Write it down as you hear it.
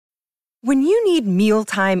When you need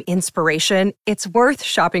mealtime inspiration, it's worth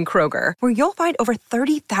shopping Kroger, where you'll find over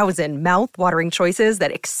 30,000 mouth-watering choices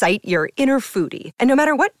that excite your inner foodie. And no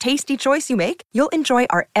matter what tasty choice you make, you'll enjoy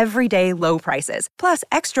our everyday low prices, plus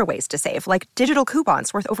extra ways to save, like digital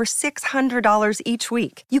coupons worth over $600 each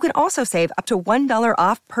week. You can also save up to $1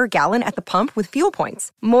 off per gallon at the pump with fuel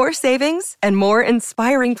points. More savings and more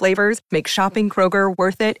inspiring flavors make shopping Kroger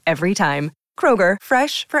worth it every time. Kroger,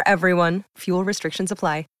 fresh for everyone. Fuel restrictions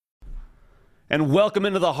apply. And welcome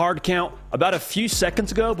into the hard count. About a few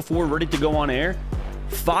seconds ago, before we're ready to go on air,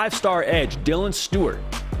 five-star edge Dylan Stewart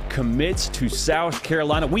commits to South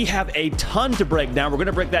Carolina. We have a ton to break down. We're going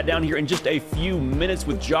to break that down here in just a few minutes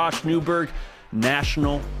with Josh Newberg,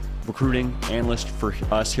 national recruiting analyst for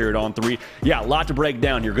us here at On3. Yeah, a lot to break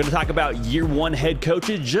down here. We're going to talk about year one head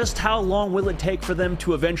coaches. Just how long will it take for them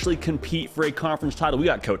to eventually compete for a conference title? We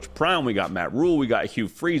got Coach Prime, we got Matt Rule, we got Hugh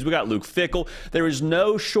Freeze, we got Luke Fickell. There is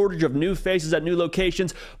no shortage of new faces at new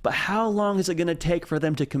locations, but how long is it going to take for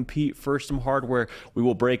them to compete for some hardware? We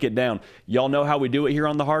will break it down. Y'all know how we do it here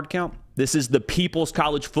on the Hard Count. This is the People's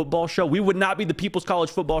College Football Show. We would not be the People's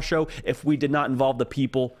College Football Show if we did not involve the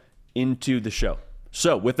people into the show.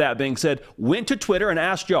 So with that being said, went to Twitter and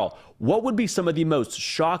asked y'all, what would be some of the most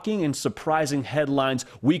shocking and surprising headlines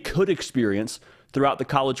we could experience throughout the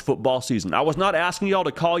college football season? I was not asking y'all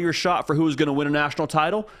to call your shot for who was going to win a national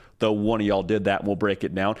title, though one of y'all did that and we'll break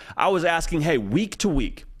it down. I was asking, hey, week to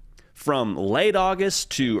week, from late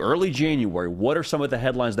August to early January, what are some of the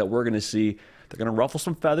headlines that we're going to see? They're going to ruffle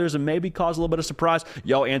some feathers and maybe cause a little bit of surprise.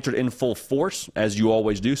 Y'all answered in full force, as you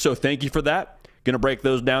always do, so thank you for that. Going to break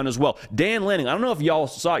those down as well. Dan Lanning, I don't know if y'all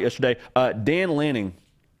saw it yesterday. Dan Lanning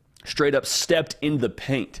straight up stepped in the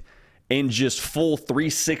paint and just full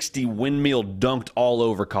 360 windmill dunked all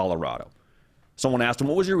over Colorado. Someone asked him,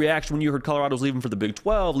 what was your reaction when you heard Colorado was leaving for the Big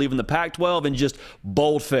 12, leaving the Pac-12, and just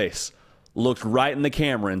bold face, looked right in the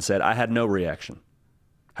camera and said, I had no reaction.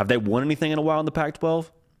 Have they won anything in a while in the Pac-12?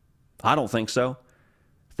 I don't think so.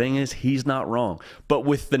 Thing is, he's not wrong. But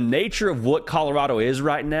with the nature of what Colorado is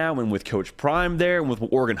right now, and with Coach Prime there, and with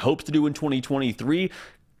what Oregon hopes to do in 2023,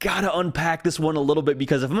 got to unpack this one a little bit,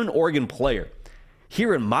 because if I'm an Oregon player,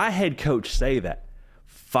 hearing my head coach say that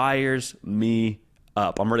fires me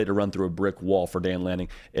up. I'm ready to run through a brick wall for Dan Lanning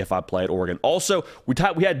if I play at Oregon. Also, we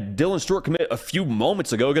had Dylan Stewart commit a few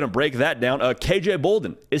moments ago. We're going to break that down. KJ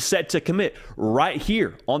Bolden is set to commit right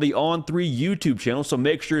here on the On3 YouTube channel, so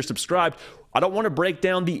make sure you're subscribed. I don't want to break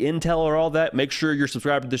down the intel or all that. Make sure you're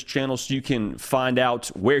subscribed to this channel so you can find out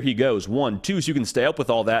where he goes. 1, 2, so you can stay up with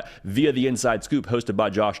all that via the Inside Scoop hosted by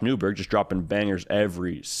Josh Newberg, just dropping bangers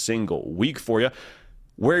every single week for you.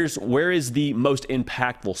 Where is the most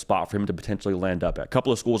impactful spot for him to potentially land up at? A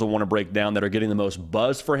couple of schools I want to break down that are getting the most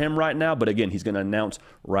buzz for him right now, but again, he's going to announce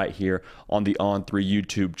right here on the On3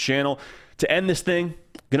 YouTube channel. To end this thing,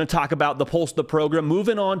 going to talk about the pulse of the program.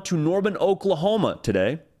 Moving on to Norman, Oklahoma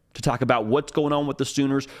today, to talk about what's going on with the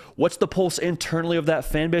Sooners. What's the pulse internally of that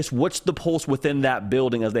fan base? What's the pulse within that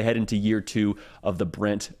building as they head into year 2 of the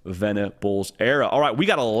Brent Venables era? All right, we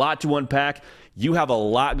got a lot to unpack. You have a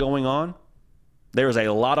lot going on. There's a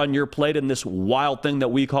lot on your plate in this wild thing that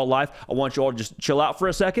we call life. I want you all to just chill out for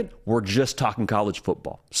a second. We're just talking college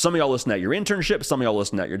football. Some of y'all listen at your internship. Some of y'all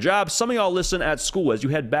listen at your job. Some of y'all listen at school as you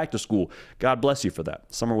head back to school. God bless you for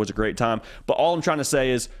that. Summer was a great time. But all I'm trying to say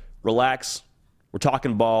is relax. We're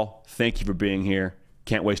talking ball. Thank you for being here.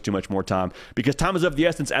 Can't waste too much more time because time is of the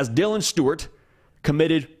essence. As Dylan Stewart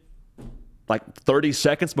committed like 30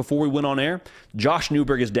 seconds before we went on air, Josh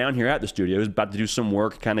Newberg is down here at the studio. He's about to do some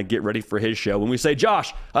work, kind of get ready for his show. When we say,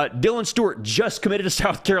 Josh, Dylan Stewart just committed to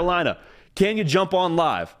South Carolina. Can you jump on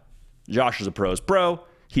live? Josh is a pro's pro.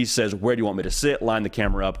 He says, where do you want me to sit? Line the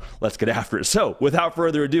camera up. Let's get after it. So without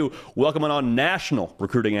further ado, welcoming on national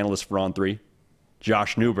recruiting analyst for On3,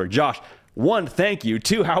 Josh Newberg. Josh, 1, thank you.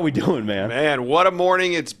 2, how are we doing, man? Man, what a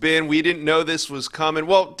morning it's been. We didn't know this was coming.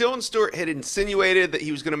 Well, Dylan Stewart had insinuated that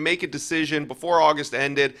he was going to make a decision before August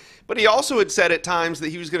ended, but he also had said at times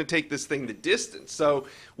that he was going to take this thing the distance. So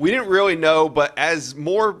we didn't really know, but as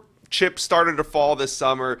more chips started to fall this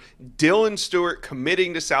summer, Dylan Stewart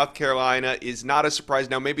committing to South Carolina is not a surprise.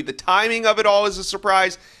 Now, maybe the timing of it all is a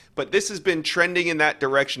surprise, but this has been trending in that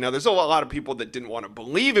direction. Now, there's a lot of people that didn't want to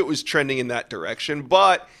believe it was trending in that direction,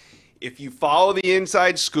 but if you follow the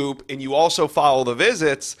inside scoop and you also follow the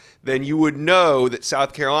visits, then you would know that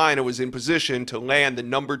South Carolina was in position to land the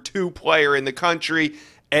number 2 player in the country,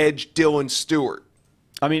 edge Dylan Stewart.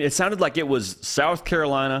 I mean, it sounded like it was South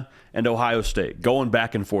Carolina and Ohio State, going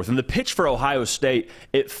back and forth. And the pitch for Ohio State,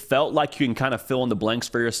 it felt like you can kind of fill in the blanks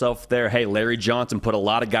for yourself there. Hey, Larry Johnson put a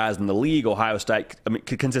lot of guys in the league. Ohio State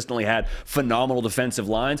consistently had phenomenal defensive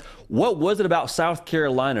lines. What was it about South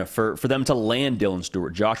Carolina for them to land Dylan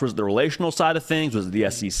Stewart? Josh, was it the relational side of things? Was it the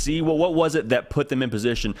SEC? Well, what was it that put them in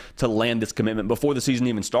position to land this commitment before the season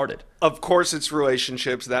even started? Of course, it's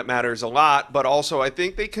relationships. That matters a lot. But also, I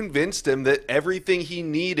think they convinced him that everything he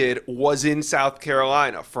needed was in South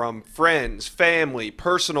Carolina, from friends, family,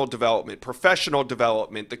 personal development, professional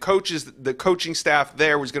development. The coaches, the coaching staff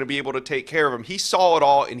there was going to be able to take care of him. He saw it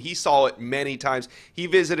all, and he saw it many times. He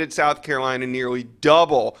visited South Carolina nearly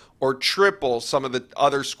double or triple some of the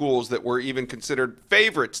other schools that were even considered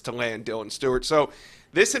favorites to land Dylan Stewart. So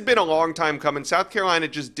this had been a long time coming. South Carolina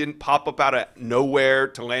just didn't pop up out of nowhere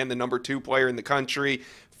to land the number 2 player in the country,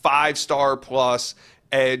 5-star plus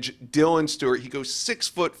edge, Dylan Stewart. He goes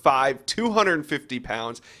 6'5", 250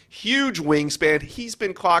 pounds, huge wingspan. He's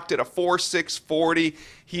been clocked at a 4.6 40.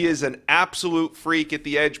 He is an absolute freak at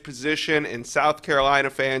the edge position, and South Carolina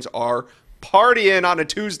fans are partying on a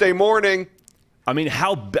Tuesday morning. I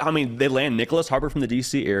mean, they land Nicholas Harbor from the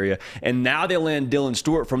D.C. area, and now they land Dylan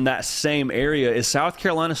Stewart from that same area. Is South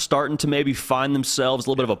Carolina starting to maybe find themselves a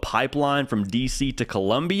little bit of a pipeline from D.C. to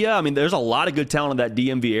Columbia? I mean, there's a lot of good talent in that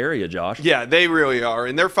DMV area, Josh. Yeah, they really are,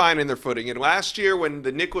 and they're finding their footing. And last year when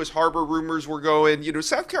the Nicholas Harbor rumors were going,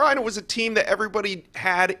 South Carolina was a team that everybody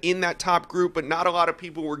had in that top group, but not a lot of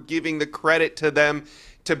people were giving the credit to them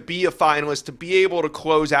to be a finalist, to be able to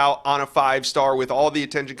close out on a 5-star with all the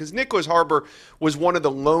attention, because Nicholas Harbor was one of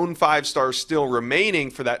the lone 5-stars still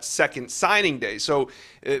remaining for that second signing day. So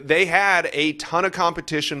they had a ton of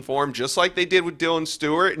competition for him, just like they did with Dylan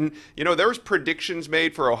Stewart. And, there was predictions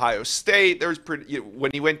made for Ohio State.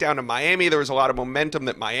 When he went down to Miami, there was a lot of momentum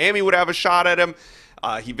that Miami would have a shot at him.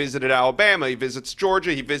 He visited Alabama. He visits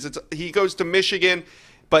Georgia. He goes to Michigan.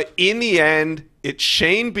 But in the end, it's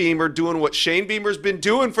Shane Beamer doing what Shane Beamer's been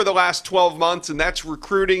doing for the last 12 months, and that's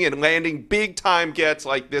recruiting and landing big-time gets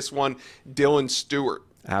like this one, Dylan Stewart.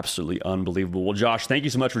 Absolutely unbelievable. Well, Josh, thank you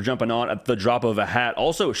so much for jumping on at the drop of a hat.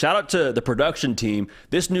 Also, shout out to the production team.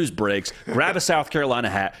 This news breaks. Grab a South Carolina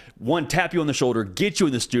hat. One, tap you on the shoulder, get you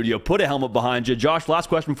in the studio, put a helmet behind you. Josh, last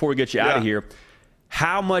question before we get you out of here.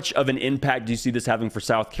 How much of an impact do you see this having for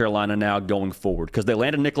South Carolina now going forward? Because they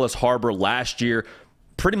landed Nicholas Harbor last year.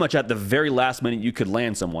 Pretty much at the very last minute you could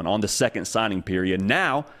land someone on the second signing period.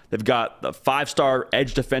 Now they've got the 5-star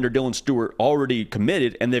edge defender Dylan Stewart already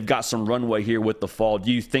committed, and they've got some runway here with the fall.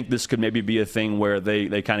 Do you think this could maybe be a thing where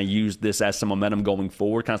they kind of use this as some momentum going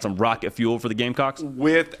forward, kind of some rocket fuel for the Gamecocks?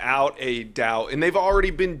 Without a doubt. And they've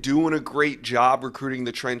already been doing a great job recruiting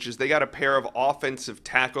the trenches. They got a pair of offensive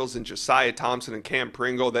tackles in Josiah Thompson and Cam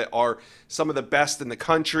Pringle that are some of the best in the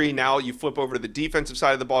country. Now you flip over to the defensive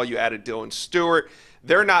side of the ball, you added Dylan Stewart.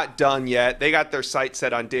 They're not done yet. They got their sights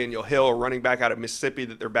set on Daniel Hill, a running back out of Mississippi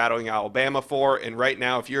that they're battling Alabama for. And right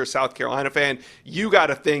now, if you're a South Carolina fan, you got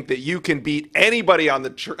to think that you can beat anybody on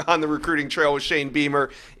the recruiting trail with Shane Beamer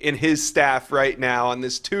and his staff right now on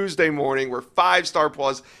this Tuesday morning, where 5-star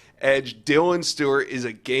plus edge Dylan Stewart is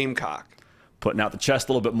a Gamecock. Putting out the chest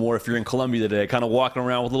a little bit more if you're in Columbia today, kind of walking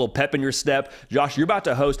around with a little pep in your step. Josh, you're about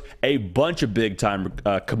to host a bunch of big-time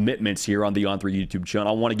commitments here on the On3 YouTube channel.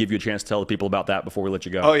 I want to give you a chance to tell the people about that before we let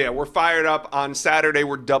you go. Oh, yeah, we're fired up. On Saturday,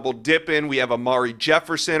 we're double dipping. We have Amari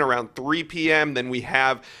Jefferson around 3 p.m. Then we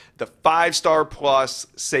have the 5-star plus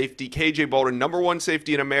safety, KJ Bolden, #1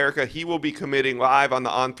 safety in America. He will be committing live on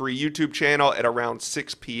the On3 YouTube channel at around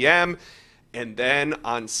 6 p.m., and then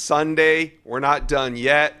on Sunday, we're not done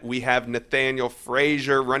yet. We have Nathaniel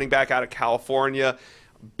Frazier, running back out of California.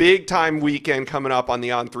 Big time weekend coming up on the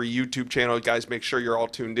On3 YouTube channel. Guys, make sure you're all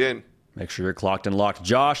tuned in. Make sure you're clocked and locked.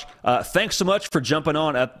 Josh, thanks so much for jumping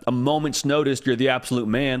on at a moment's notice. You're the absolute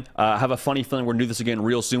man. I have a funny feeling we're going to do this again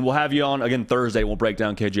real soon. We'll have you on again Thursday. We'll break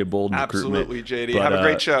down KJ Bolden recruitment. Absolutely, JD. Have a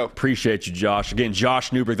great show. Appreciate you, Josh. Again,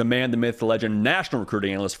 Josh Newberg, the man, the myth, the legend, national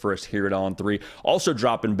recruiting analyst for us here at On3. Also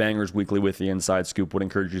dropping bangers weekly with the Inside Scoop. Would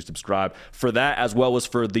encourage you to subscribe for that, as well as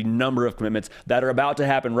for the number of commitments that are about to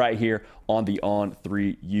happen right here on the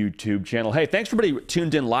On3 YouTube channel. Hey, thanks for everybody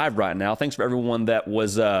tuned in live right now. Thanks for everyone that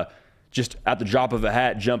was just at the drop of a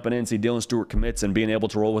hat, jumping in, see Dylan Stewart commits and being able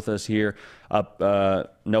to roll with us here. No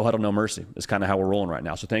huddle, no mercy is kind of how we're rolling right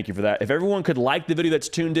now. So thank you for that. If everyone could like the video that's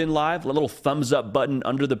tuned in live, a little thumbs up button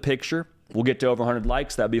under the picture. We'll get to over 100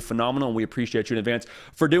 likes. That'd be phenomenal, and we appreciate you in advance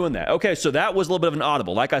for doing that. Okay, so that was a little bit of an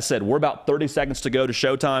audible. Like I said, we're about 30 seconds to go to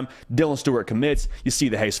showtime. Dylan Stewart commits. You see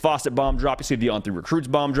the Hayes Fawcett bomb drop. You see the On3 Recruits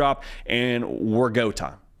bomb drop, and we're go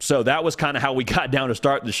time. So that was kind of how we got down to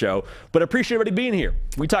start the show. But I appreciate everybody being here.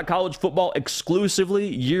 We talk college football exclusively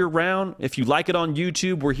year-round. If you like it on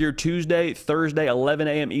YouTube, we're here Tuesday, Thursday, 11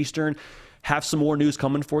 a.m. Eastern. Have some more news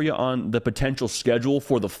coming for you on the potential schedule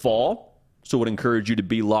for the fall. So would encourage you to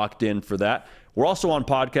be locked in for that. We're also on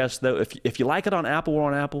podcasts, though. If you like it on Apple, we're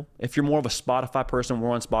on Apple. If you're more of a Spotify person, we're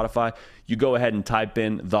on Spotify. You go ahead and type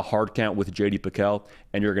in The Hard Count with J.D. Piquel,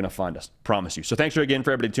 and you're going to find us. Promise you. So thanks again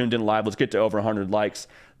for everybody tuned in live. Let's get to over 100 likes.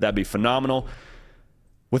 That'd be phenomenal.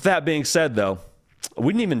 With that being said, though,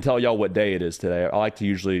 we didn't even tell y'all what day it is today. I like to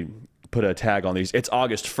usually put a tag on these. It's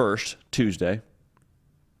August 1st, Tuesday,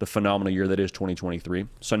 the phenomenal year that is 2023.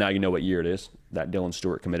 So now you know what year it is that Dylan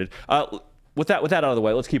Stewart committed. With that out of the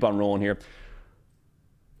way, let's keep on rolling here.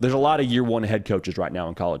 There's a lot of year one head coaches right now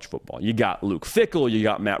in college football. You got Luke Fickell, you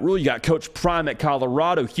got Matt Rule, you got Coach Prime at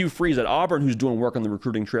Colorado, Hugh Freeze at Auburn, who's doing work on the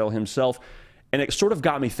recruiting trail himself. And it sort of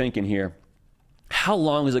got me thinking here, how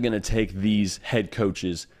long is it going to take these head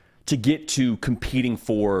coaches to get to competing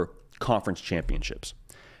for conference championships?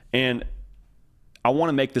 And I want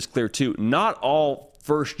to make this clear too. Not all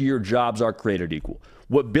first-year jobs are created equal.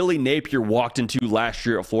 What Billy Napier walked into last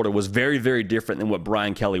year at Florida was very, very different than what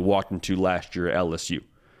Brian Kelly walked into last year at LSU.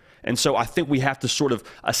 And so I think we have to sort of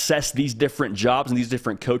assess these different jobs and these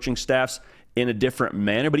different coaching staffs in a different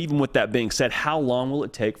manner. But even with that being said, how long will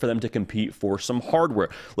it take for them to compete for some hardware?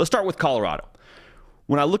 Let's start with Colorado.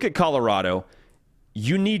 When I look at Colorado,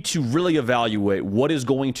 you need to really evaluate what is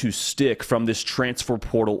going to stick from this transfer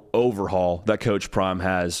portal overhaul that Coach Prime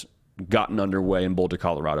has gotten underway in Boulder,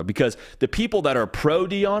 Colorado. Because the people that are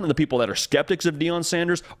pro-Deion and the people that are skeptics of Deion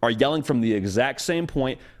Sanders are yelling from the exact same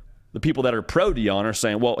point. The people that are pro-Deion are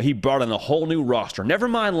saying, well, he brought in a whole new roster. Never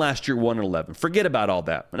mind last year 1-11. Forget about all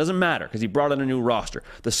that. It doesn't matter because he brought in a new roster.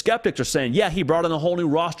 The skeptics are saying, yeah, he brought in a whole new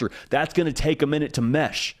roster. That's going to take a minute to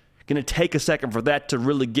mesh. Going to take a second for that to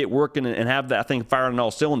really get working and have that thing firing on all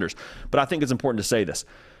cylinders. But I think it's important to say this.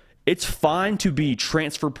 It's fine to be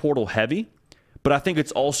transfer portal heavy, but I think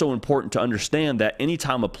it's also important to understand that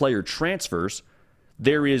anytime a player transfers,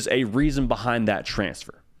 there is a reason behind that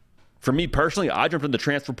transfer. For me personally, I jumped in the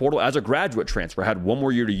transfer portal as a graduate transfer. I had one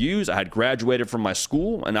more year to use. I had graduated from my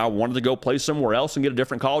school, and I wanted to go play somewhere else and get a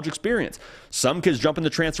different college experience. Some kids jump in the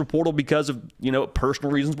transfer portal because of,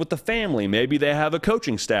 personal reasons with the family. Maybe they have a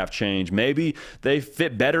coaching staff change. Maybe they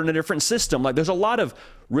fit better in a different system. Like, there's a lot of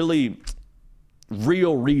really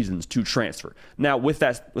real reasons to transfer. Now, with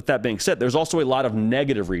that being said, there's also a lot of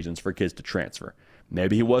negative reasons for kids to transfer.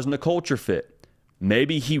 Maybe he wasn't a culture fit.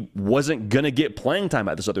 Maybe he wasn't going to get playing time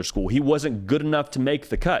at this other school. He wasn't good enough to make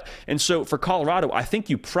the cut. And so for Colorado, I think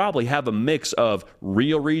you probably have a mix of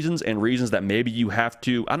real reasons and reasons that maybe you have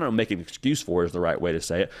to, I don't know, make an excuse for is the right way to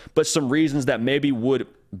say it, but some reasons that maybe would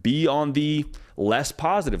be on the less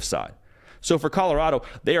positive side. So for Colorado,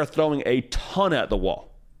 they are throwing a ton at the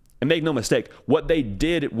wall. And make no mistake, what they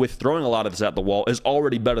did with throwing a lot of this at the wall is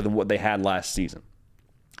already better than what they had last season.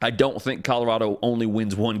 I don't think Colorado only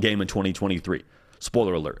wins one game in 2023.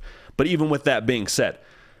 Spoiler alert. But even with that being said,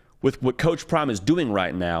 with what Coach Prime is doing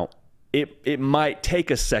right now, it might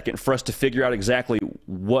take a second for us to figure out exactly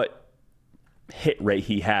what hit rate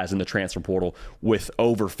he has in the transfer portal with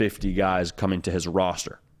over 50 guys coming to his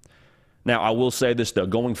roster. Now, I will say this, though.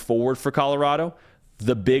 Going forward for Colorado,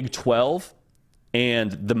 the Big 12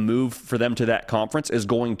 and the move for them to that conference is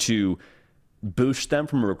going to boost them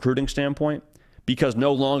from a recruiting standpoint. Because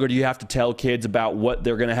no longer do you have to tell kids about what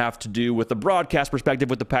they're going to have to do with the broadcast perspective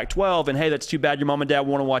with the Pac-12. And, hey, that's too bad your mom and dad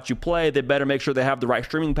want to watch you play. They better make sure they have the right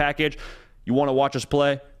streaming package. You want to watch us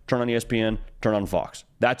play? Turn on ESPN, turn on Fox.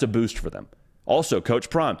 That's a boost for them. Also, Coach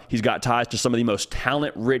Prime, he's got ties to some of the most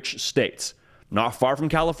talent-rich states. Not far from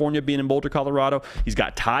California, being in Boulder, Colorado. He's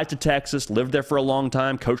got ties to Texas, lived there for a long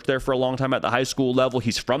time, coached there for a long time at the high school level.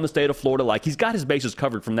 He's from the state of Florida. Like, he's got his bases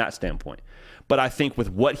covered from that standpoint. But I think with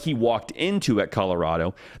what he walked into at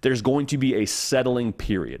Colorado, there's going to be a settling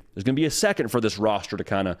period. There's going to be a second for this roster to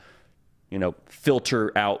kind of,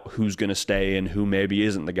 filter out who's going to stay and who maybe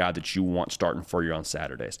isn't the guy that you want starting for you on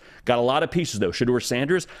Saturdays. Got a lot of pieces, though. Shedeur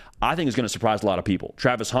Sanders, I think, is going to surprise a lot of people.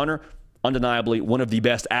 Travis Hunter, undeniably one of the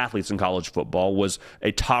best athletes in college football, was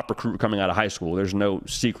a top recruit coming out of high school. There's no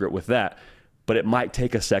secret with that. But it might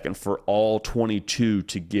take a second for all 22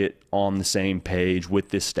 to get on the same page with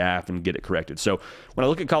this staff and get it corrected. So when I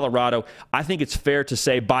look at Colorado, I think it's fair to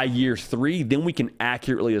say by year 3, then we can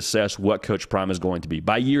accurately assess what Coach Prime is going to be.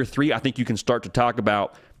 By year 3, I think you can start to talk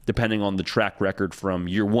about, depending on the track record from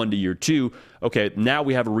year 1 to year 2, okay, now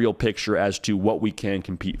we have a real picture as to what we can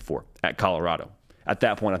compete for at Colorado. At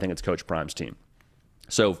that point, I think it's Coach Prime's team.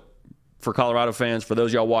 So for Colorado fans, for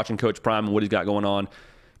those of y'all watching Coach Prime and what he's got going on,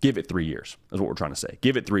 Give it 3 years, is what we're trying to say.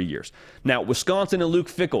 Give it 3 years. Now, Wisconsin and Luke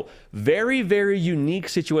Fickell, very, very unique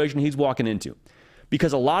situation he's walking into.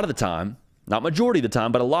 Because a lot of the time, not majority of the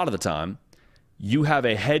time, but a lot of the time, you have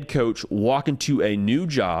a head coach walk into a new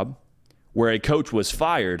job where a coach was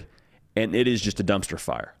fired, and it is just a dumpster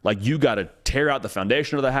fire. Like, you got to tear out the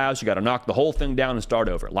foundation of the house. You got to knock the whole thing down and start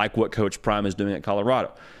over, like what Coach Prime is doing at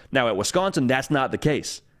Colorado. Now, at Wisconsin, that's not the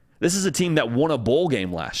case. This is a team that won a bowl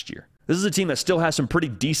game last year. This is a team that still has some pretty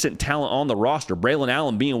decent talent on the roster, Braylon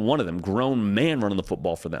Allen being one of them, grown man running the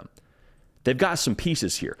football for them. They've got some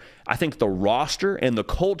pieces here. I think the roster and the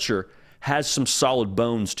culture has some solid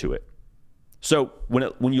bones to it. So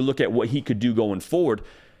when you look at what he could do going forward,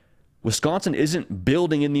 Wisconsin isn't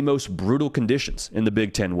building in the most brutal conditions in the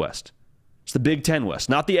Big Ten West. It's the Big Ten West,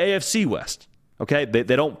 not the AFC West. Okay, they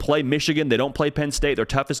don't play Michigan. They don't play Penn State. Their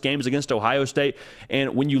toughest game is against Ohio State.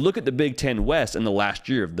 And when you look at the Big Ten West in the last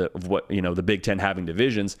year of the Big Ten having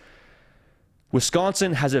divisions,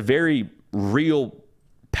 Wisconsin has a very real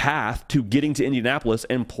path to getting to Indianapolis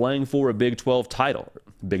and playing for a Big 12 title,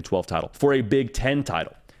 for a Big Ten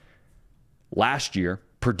title. Last year,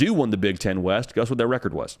 Purdue won the Big Ten West. Guess what their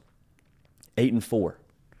record was? 8-4.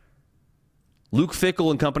 Luke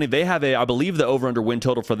Fickell and company, they have I believe the over-under win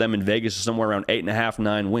total for them in Vegas is somewhere around 8.5,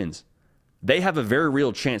 9 wins. They have a very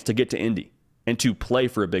real chance to get to Indy and to play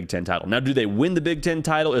for a Big Ten title. Now, do they win the Big Ten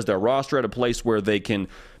title? Is their roster at a place where they can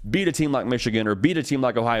beat a team like Michigan or beat a team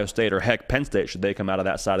like Ohio State or, heck, Penn State, should they come out of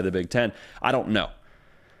that side of the Big Ten? I don't know.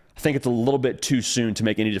 I think it's a little bit too soon to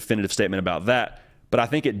make any definitive statement about that, but I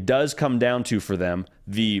think it does come down to, for them,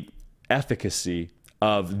 the efficacy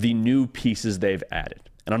of the new pieces they've added.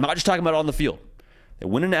 And I'm not just talking about on the field. They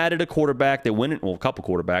went and added a quarterback. A couple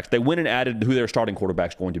quarterbacks. They went and added who their starting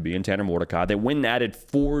quarterback's going to be in Tanner Mordecai. They went and added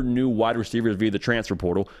 4 new wide receivers via the transfer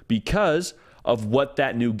portal because of what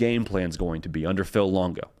that new game plan is going to be under Phil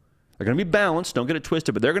Longo. They're going to be balanced. Don't get it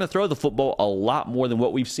twisted, but they're going to throw the football a lot more than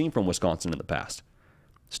what we've seen from Wisconsin in the past.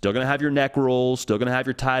 Still going to have your neck rolls. Still going to have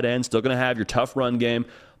your tight ends. Still going to have your tough run game,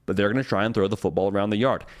 but they're going to try and throw the football around the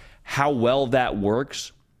yard. How well that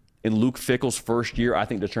works in Luke Fickell's first year, I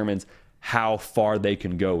think, determines how far they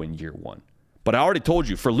can go in year one. But I already told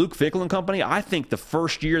you, for Luke Fickell and company, I think the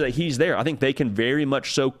first year that he's there, I think they can very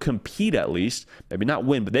much so compete, at least, maybe not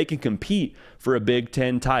win, but they can compete for a Big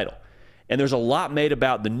Ten title. And there's a lot made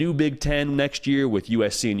about the new Big Ten next year with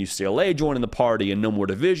USC and UCLA joining the party and no more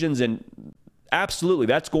divisions. And absolutely,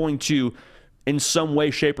 that's going to, in some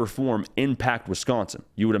way, shape, or form, impact Wisconsin.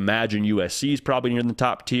 You would imagine USC is probably in the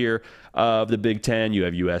top tier of the Big Ten. You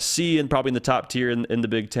have USC and probably in the top tier in the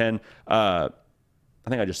Big Ten. I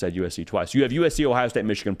think I just said USC twice. You have USC, Ohio State,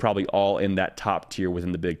 Michigan, probably all in that top tier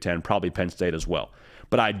within the Big Ten, probably Penn State as well.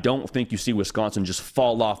 But I don't think you see Wisconsin just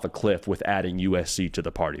fall off a cliff with adding USC to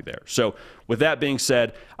the party there. So with that being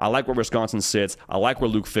said, I like where Wisconsin sits. I like where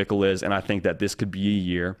Luke Fickell is, and I think that this could be a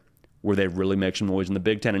year where they really make some noise in the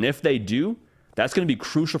Big Ten. And if they do, that's going to be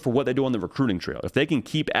crucial for what they do on the recruiting trail. If they can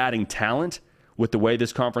keep adding talent with the way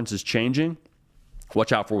this conference is changing,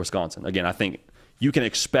 watch out for Wisconsin. Again, I think you can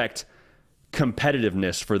expect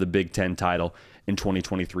competitiveness for the Big Ten title in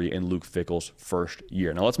 2023 in Luke Fickell's first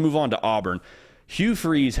year. Now let's move on to Auburn. Hugh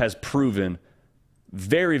Freeze has proven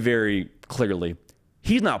very, very clearly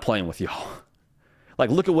he's not playing with y'all. Like,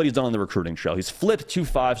 look at what he's done on the recruiting trail. He's flipped 2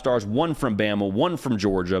 5-stars, 1 from Bama, 1 from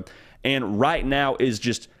Georgia, and right now is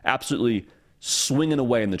just absolutely swinging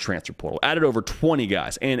away in the transfer portal. Added over 20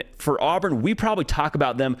 guys. And for Auburn, we probably talk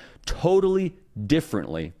about them totally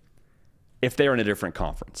differently if they're in a different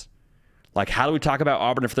conference. Like, how do we talk about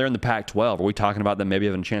Auburn if they're in the Pac-12? Are we talking about them maybe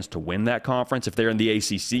having a chance to win that conference? If they're in the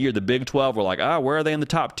ACC or the Big 12, we're like, where are they in the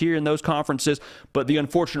top tier in those conferences? But the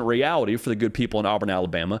unfortunate reality for the good people in Auburn,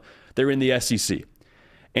 Alabama, they're in the SEC.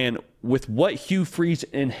 And with what Hugh Freeze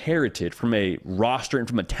inherited from a roster and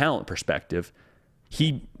from a talent perspective,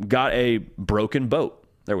 he got a broken boat.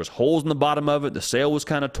 There was holes in the bottom of it. The sail was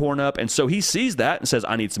kind of torn up. And so he sees that and says,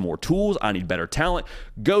 I need some more tools. I need better talent.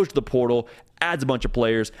 Goes to the portal, adds a bunch of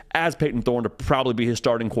players, adds Peyton Thorne to probably be his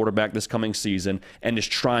starting quarterback this coming season, and is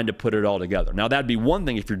trying to put it all together. Now, that'd be one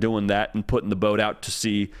thing if you're doing that and putting the boat out to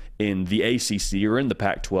sea in the ACC or in the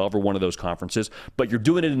Pac-12 or one of those conferences, but you're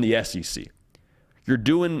doing it in the SEC. You're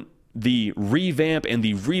doing the revamp and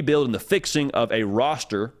the rebuild and the fixing of a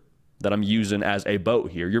roster that I'm using as a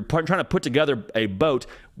boat here. You're trying to put together a boat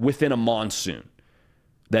within a monsoon.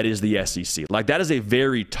 That is the SEC. Like, that is a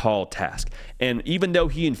very tall task. And even though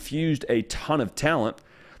he infused a ton of talent,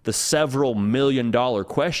 the several million-dollar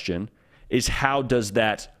question is, how does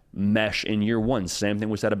that mesh in year one? Same thing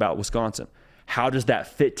we said about Wisconsin. how does that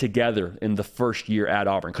fit together in the first year at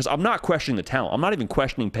Auburn? Because I'm not questioning the talent. I'm not even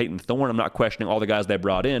questioning Peyton Thorne. I'm not questioning all the guys they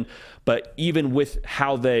brought in. But even with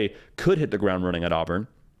how they could hit the ground running at Auburn,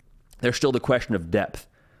 there's still the question of depth.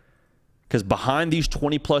 Because behind these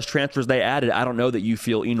 20-plus transfers they added, I don't know that you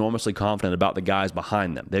feel enormously confident about the guys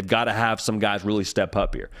behind them. They've got to have some guys really step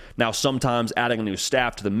up here. Now, sometimes adding a new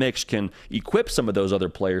staff to the mix can equip some of those other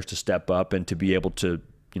players to step up and to be able to,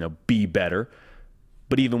 be better.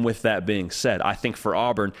 But even with that being said, I think for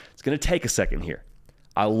Auburn, it's going to take a second here.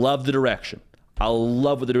 I love the direction. I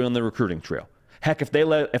love what they're doing on the recruiting trail. Heck, if they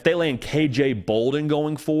land KJ Bolden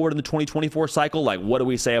going forward in the 2024 cycle, like what do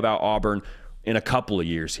we say about Auburn in a couple of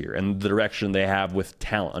years here and the direction they have with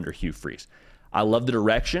talent under Hugh Freeze? I love the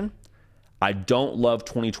direction. I don't love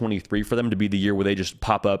 2023 for them to be the year where they just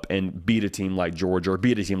pop up and beat a team like Georgia or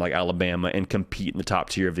beat a team like Alabama and compete in the top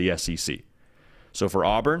tier of the SEC. So for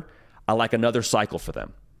Auburn, I like another cycle for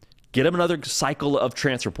them. Get them another cycle of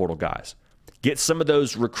transfer portal guys. Get some of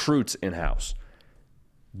those recruits in-house.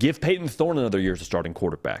 Give Peyton Thorne another year as a starting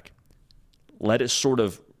quarterback. Let it sort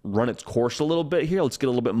of run its course a little bit here. Let's get a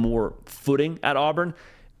little bit more footing at Auburn,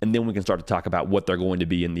 and then we can start to talk about what they're going to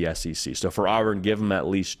be in the SEC. So for Auburn, give them at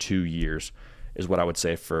least 2 years is what I would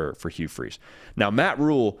say for Hugh Freeze. Now, Matt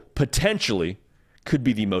Rule potentially could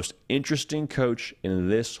be the most interesting coach in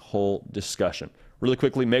this whole discussion. Really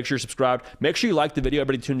quickly, make sure you're subscribed. Make sure you like the video.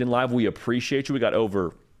 Everybody tuned in live, we appreciate you. We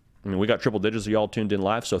got triple digits of y'all tuned in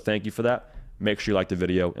live, so thank you for that. Make sure you like the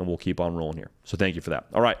video, and we'll keep on rolling here. So thank you for that.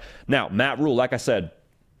 All right, now, Matt Rule, like I said,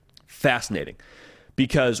 fascinating.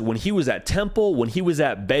 Because when he was at Temple, when he was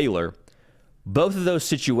at Baylor, both of those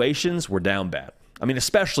situations were down bad. I mean,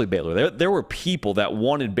 especially Baylor. There were people that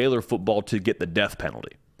wanted Baylor football to get the death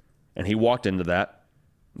penalty. And he walked into that.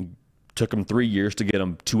 Took him 3 years to get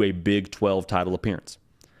him to a Big 12 title appearance.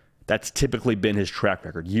 That's typically been his track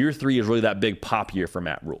record. Year 3 is really that big pop year for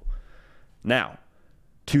Matt Rule. Now,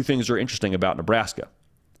 2 things are interesting about Nebraska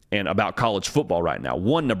and about college football right now.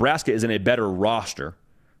 One, Nebraska is in a better roster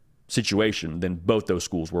situation than both those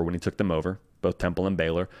schools were when he took them over, both Temple and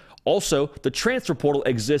Baylor. Also, the transfer portal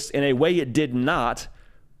exists in a way it did not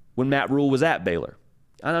when Matt Rule was at Baylor.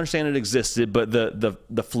 I understand it existed, but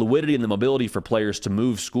the fluidity and the mobility for players to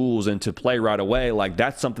move schools and to play right away, like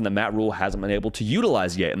that's something that Matt Rule hasn't been able to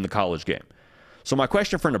utilize yet in the college game. So my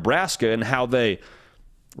question for Nebraska and how they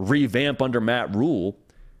revamp under Matt Rule,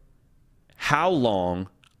 how long,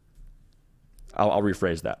 I'll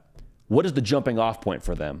rephrase that. What is the jumping off point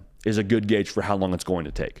for them is a good gauge for how long it's going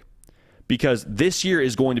to take. Because this year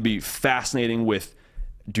is going to be fascinating with,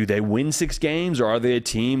 do they win 6 games, or are they a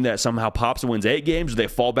team that somehow pops and wins 8 games? Do they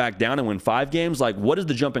fall back down and win 5 games? Like, what is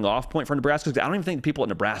the jumping off point for Nebraska? I don't even think the people at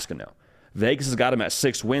Nebraska know. Vegas has got them at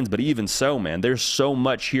 6 wins, but even so, man, there's so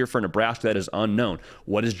much here for Nebraska that is unknown.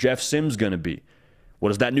 What is Jeff Sims going to be? What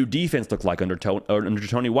does that new defense look like under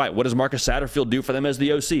Tony White? What does Marcus Satterfield do for them as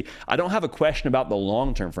the OC? I don't have a question about the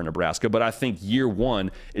long term for Nebraska, but I think year 1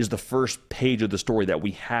 is the first page of the story that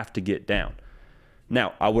we have to get down.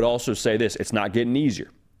 Now, I would also say this. It's not getting easier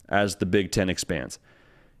as the Big Ten expands.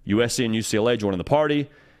 USC and UCLA joining the party.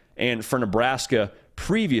 And for Nebraska,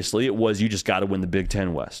 previously, it was you just got to win the Big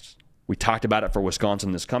Ten West. We talked about it for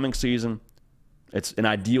Wisconsin this coming season. It's an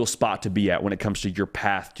ideal spot to be at when it comes to your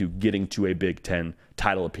path to getting to a Big Ten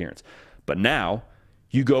title appearance. But now,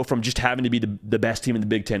 you go from just having to be the best team in the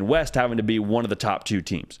Big Ten West to having to be one of the top 2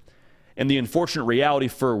 teams. And the unfortunate reality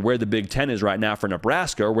for where the Big Ten is right now for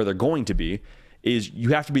Nebraska, or where they're going to be, is you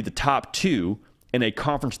have to be the top 2 in a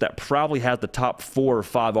conference that probably has the top 4 or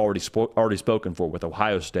 5 already spoken for, with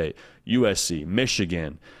Ohio State, USC,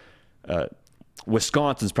 Michigan,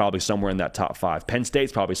 Wisconsin's probably somewhere in that top 5. Penn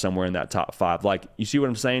State's probably somewhere in that top 5. Like, you see what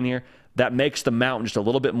I'm saying here? That makes the mountain just a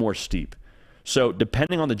little bit more steep. So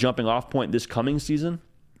depending on the jumping off point this coming season,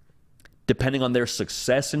 depending on their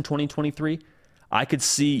success in 2023, I could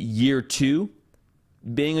see year 2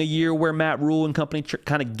 being a year where Matt Rule and company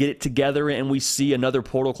kind of get it together, and we see another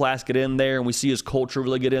portal class get in there, and we see his culture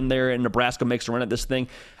really get in there, and Nebraska makes a run at this thing.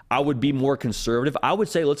 I would be more conservative. I would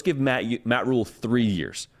say let's give Matt Rule 3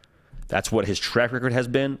 years. That's what his track record has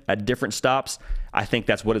been at different stops. I think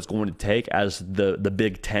that's what it's going to take as the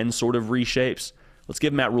Big Ten sort of reshapes. Let's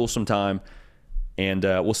give Matt Rule some time, and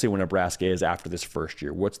we'll see where Nebraska is after this first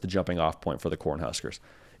year. What's the jumping off point for the Cornhuskers?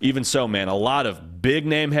 Even so, man, a lot of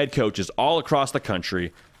big-name head coaches all across the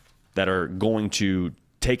country that are going to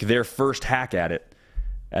take their first hack at it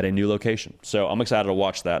at a new location. So I'm excited to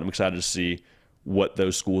watch that. I'm excited to see what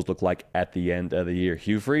those schools look like at the end of the year.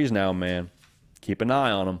 Hugh Freeze now, man, keep an eye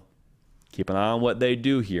on them. Keep an eye on what they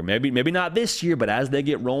do here. Maybe not this year, but as they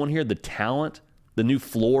get rolling here, the talent, the new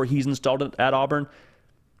floor he's installed at Auburn,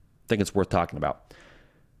 think it's worth talking about.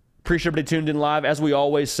 Appreciate everybody tuned in live. As we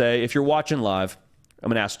always say, if you're watching live, I'm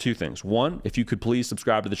going to ask two things. One, if you could please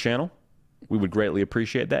subscribe to the channel. We would greatly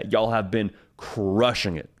appreciate that. Y'all have been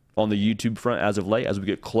crushing it on the YouTube front as of late as we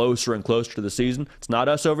get closer and closer to the season. It's not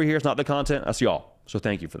us over here. It's not the content. That's y'all. So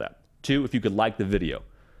thank you for that. Two, if you could like the video.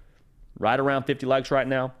 Right around 50 likes right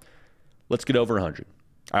now. Let's get over 100.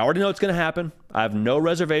 I already know it's going to happen. I have no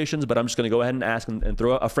reservations, but I'm just going to go ahead and ask and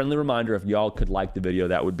throw a friendly reminder. If y'all could like the video,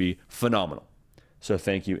 that would be phenomenal. So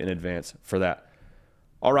thank you in advance for that.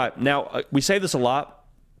 All right. Now, we say this a lot.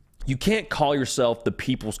 You can't call yourself the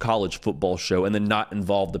People's College Football Show and then not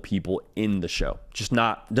involve the people in the show. Just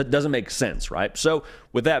not, that doesn't make sense, right? So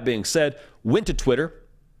with that being said, went to Twitter.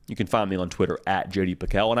 You can find me on Twitter at JD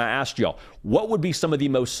Pickell. And I asked y'all, what would be some of the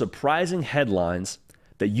most surprising headlines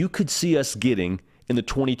that you could see us getting in the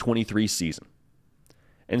 2023 season?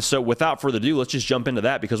 And so without further ado, let's just jump into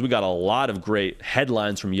that because we got a lot of great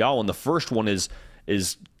headlines from y'all. And the first one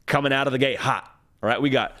is coming out of the gate hot. All right,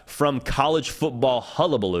 we got from College Football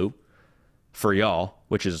Hullabaloo for y'all,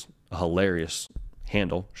 which is a hilarious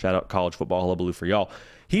handle. Shout out College Football Hullabaloo for y'all.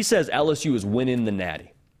 He says LSU is winning the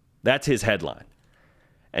Natty. That's his headline.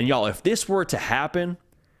 And y'all, if this were to happen,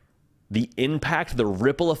 the impact, the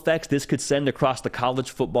ripple effects this could send across the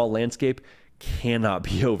college football landscape cannot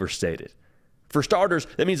be overstated. For starters,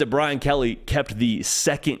 that means that Brian Kelly kept the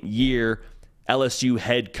second-year LSU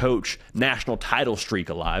head coach national title streak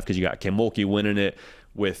alive because you got Kim Mulkey winning it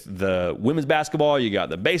with the women's basketball. You got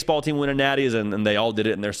the baseball team winning natties, and they all did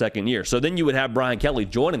it in their second year. So then you would have Brian Kelly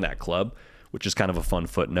joining that club, which is kind of a fun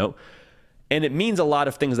footnote. And it means a lot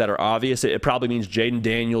of things that are obvious. It probably means Jaden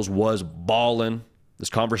Daniels was balling. This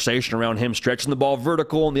conversation around him stretching the ball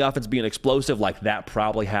vertical and the offense being explosive, like that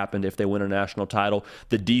probably happened if they win a national title.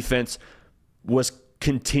 The defense was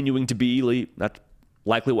continuing to be elite. That's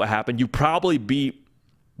likely what happened. You probably beat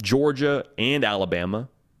Georgia and Alabama.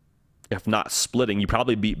 If not splitting, you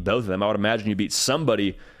probably beat both of them. I would imagine you beat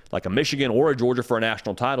somebody like a Michigan or a Georgia for a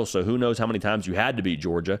national title, so who knows how many times you had to beat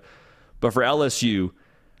Georgia. But for LSU,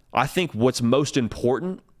 I think what's most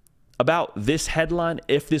important about this headline,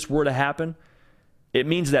 if this were to happen, it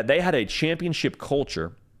means that they had a championship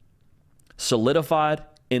culture solidified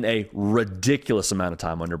in a ridiculous amount of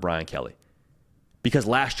time under Brian Kelly. Because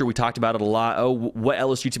last year we talked about it a lot. Oh, what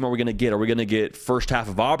LSU team are we going to get? Are we going to get first half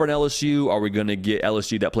of Auburn LSU? Are we going to get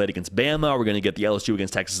LSU that played against Bama? Are we going to get the LSU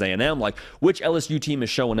against Texas A&M? Like, which LSU team is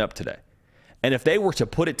showing up today? And if they were to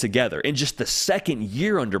put it together in just the second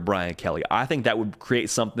year under Brian Kelly, I think that would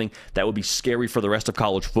create something that would be scary for the rest of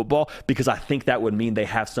college football because I think that would mean they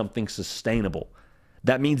have something sustainable.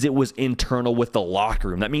 That means it was internal with the locker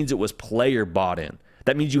room. That means it was player bought in.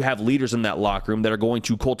 That means you have leaders in that locker room that are going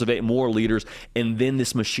to cultivate more leaders, and then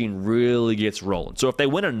this machine really gets rolling. So if they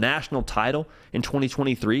win a national title in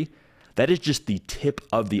 2023, that is just the tip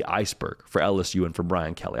of the iceberg for LSU and for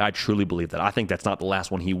Brian Kelly. I truly believe that. I think that's not the last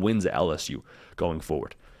one he wins at LSU going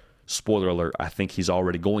forward. Spoiler alert, I think he's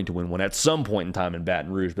already going to win one at some point in time in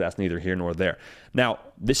Baton Rouge, but that's neither here nor there. Now,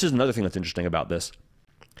 this is another thing that's interesting about this.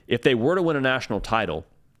 If they were to win a national title,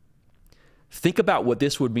 think about what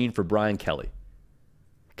this would mean for Brian Kelly.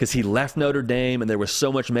 Because he left Notre Dame, and there was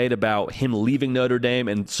so much made about him leaving Notre Dame,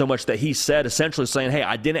 and so much that he said, essentially saying, hey,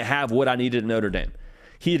 I didn't have what I needed at Notre Dame.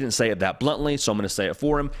 He didn't say it that bluntly, so I'm going to say it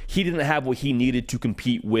for him. He didn't have what he needed to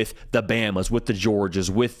compete with the Bamas, with the Georgias,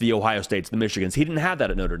 with the Ohio States, the Michigans. He didn't have that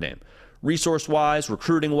at Notre Dame. Resource-wise,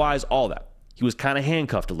 recruiting-wise, all that. He was kind of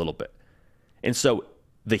handcuffed a little bit. And so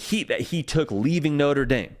the heat that he took leaving Notre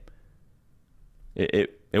Dame, it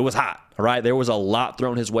was hot, all right? There was a lot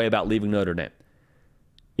thrown his way about leaving Notre Dame.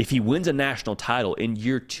 If he wins a national title in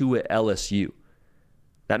year 2 at LSU,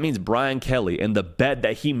 that means Brian Kelly and the bet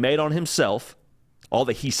that he made on himself, all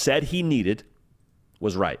that he said he needed,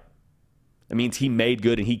 was right. It means he made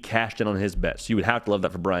good and he cashed in on his bet. So you would have to love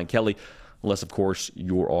that for Brian Kelly, unless, of course,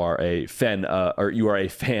 you are a fan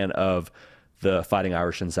of the Fighting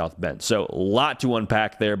Irish in South Bend. So a lot to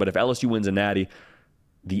unpack there, but if LSU wins a natty,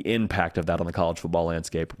 the impact of that on the college football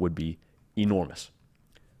landscape would be enormous.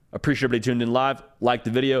 Appreciate everybody tuned in live. Like the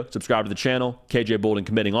video, subscribe to the channel. KJ Bolden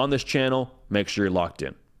committing on this channel. Make sure you're locked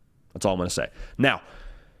in. That's all I'm going to say. Now,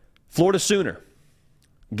 Florida Sooner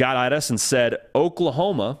got at us and said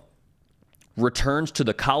Oklahoma returns to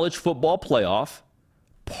the college football playoff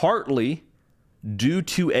partly due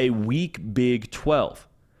to a weak Big 12.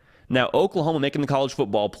 Now, Oklahoma making the college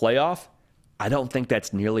football playoff, I don't think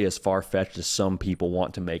that's nearly as far-fetched as some people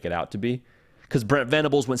want to make it out to be. Because Brent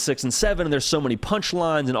Venables went 6-7, and there's so many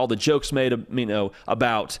punchlines and all the jokes made,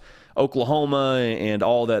 about Oklahoma and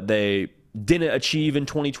all that they didn't achieve in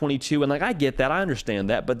 2022. And like, I get that, I understand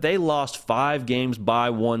that, but they lost 5 games by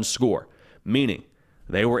 1 score, meaning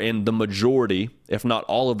they were in the majority, if not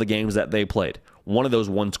all of the games that they played. One of those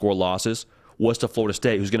 1-score losses was to Florida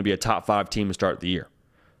State, who's going to be a top 5 team to start the year.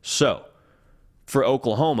 So for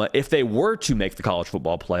Oklahoma, if they were to make the college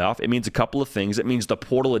football playoff, it means a couple of things. It means the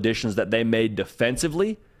portal additions that they made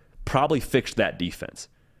defensively probably fixed that defense.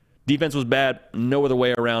 Defense was bad, no other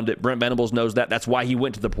way around it. Brent Venables knows that. That's why he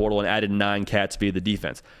went to the portal and added 9 cats via the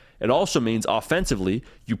defense. It also means offensively,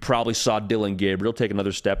 you probably saw Dylan Gabriel take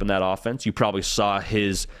another step in that offense. You probably saw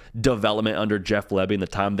his development under Jeff Lebby and the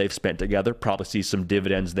time they've spent together. Probably see some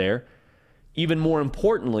dividends there. Even more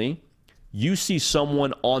importantly, you see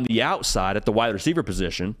someone on the outside at the wide receiver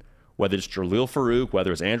position, whether it's Jaleel Farouk,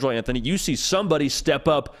 whether it's Angelo Anthony, you see somebody step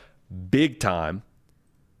up big time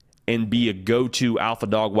and be a go-to alpha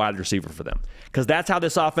dog wide receiver for them. Because that's how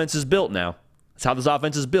this offense is built now. That's how this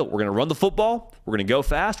offense is built. We're going to run the football. We're going to go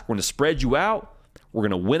fast. We're going to spread you out. We're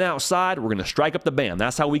going to win outside. We're going to strike up the band.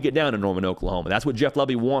 That's how we get down to Norman, Oklahoma. That's what Jeff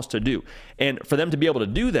Lebby wants to do. And for them to be able to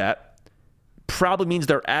do that probably means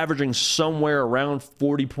they're averaging somewhere around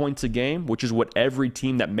 40 points a game, which is what every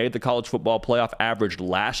team that made the college football playoff averaged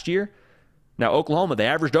last year. Now, Oklahoma, they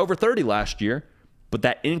averaged over 30 last year, but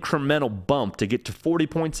that incremental bump to get to 40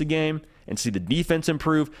 points a game and see the defense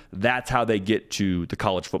improve, that's how they get to the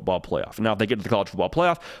college football playoff. Now, if they get to the college football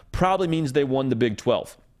playoff, probably means they won the Big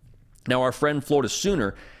 12. Now, our friend Florida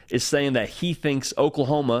Sooner is saying that he thinks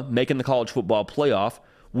Oklahoma making the college football playoff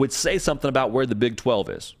would say something about where the Big 12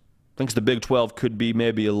 is. Thinks the Big 12 could be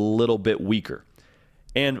maybe a little bit weaker.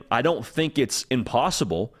 And I don't think it's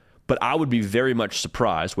impossible, but I would be very much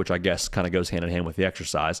surprised, which I guess kind of goes hand in hand with the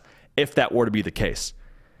exercise, if that were to be the case.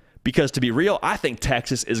 Because to be real, I think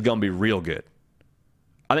Texas is going to be real good.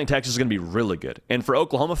 I think Texas is going to be really good. And for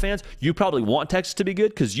Oklahoma fans, you probably want Texas to be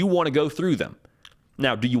good because you want to go through them.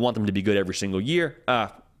 Now, do you want them to be good every single year?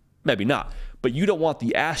 Maybe not. But you don't want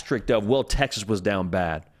the asterisk of, well, Texas was down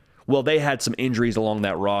bad. Well, they had some injuries along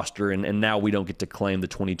that roster, and now we don't get to claim the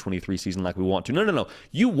 2023 season like we want to. No.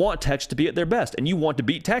 You want Texas to be at their best, and you want to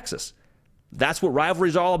beat Texas. That's what rivalry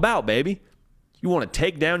is all about, baby. You want to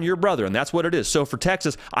take down your brother, and that's what it is. So for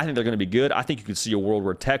Texas, I think they're going to be good. I think you could see a world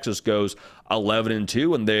where Texas goes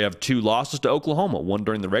 11-2, and they have 2 losses to Oklahoma, one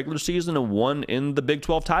during the regular season and one in the Big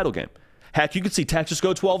 12 title game. Heck, you could see Texas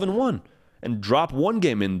go 12-1 and drop 1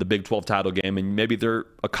 game in the Big 12 title game, and maybe they're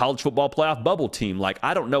a college football playoff bubble team. Like,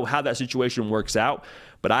 I don't know how that situation works out,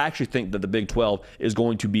 but I actually think that the Big 12 is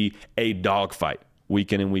going to be a dogfight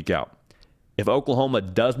week in and week out. If Oklahoma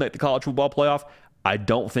does make the college football playoff, I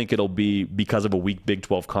don't think it'll be because of a weak Big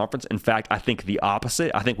 12 conference. In fact, I think the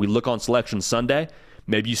opposite. I think we look on Selection Sunday,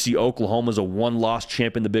 maybe you see Oklahoma as a 1-loss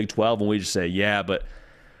champ in the Big 12, and we just say, yeah, but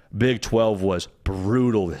Big 12 was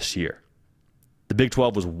brutal this year. The Big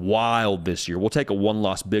 12 was wild this year. We'll take a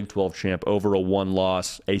 1-loss Big 12 champ over a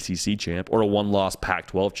 1-loss ACC champ or a 1-loss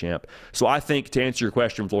Pac-12 champ. So I think, to answer your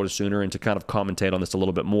question, Florida Sooner, and to kind of commentate on this a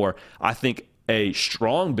little bit more, I think a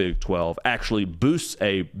strong Big 12 actually boosts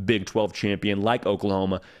a Big 12 champion like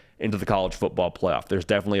Oklahoma into the college football playoff. There's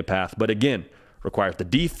definitely a path. But again, requires the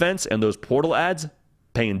defense and those portal ads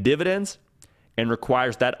paying dividends, and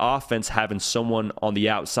requires that offense having someone on the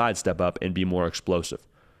outside step up and be more explosive.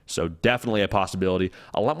 So definitely a possibility.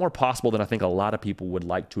 A lot more possible than I think a lot of people would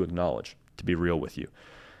like to acknowledge, to be real with you.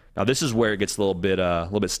 Now, this is where it gets a little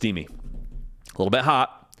bit steamy, a little bit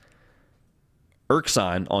hot.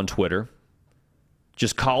 Erskine on Twitter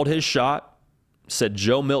just called his shot, said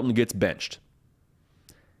Joe Milton gets benched.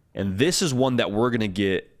 And this is one that we're going to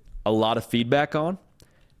get a lot of feedback on.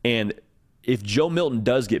 And if Joe Milton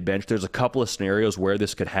does get benched, there's a couple of scenarios where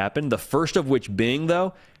this could happen. The first of which being,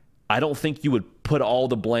 though, I don't think you would put all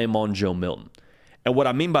the blame on Joe Milton. And what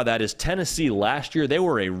I mean by that is Tennessee last year, they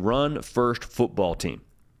were a run-first football team.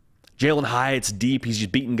 Jalen Hyatt's deep. He's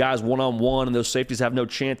just beating guys one-on-one, and those safeties have no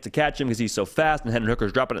chance to catch him because he's so fast, and Hendon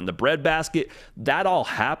Hooker's dropping it in the breadbasket. That all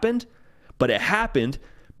happened, but it happened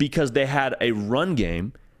because they had a run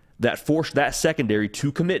game that forced that secondary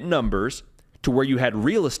to commit numbers to where you had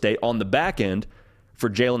real estate on the back end for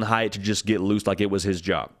Jalen Hyatt to just get loose like it was his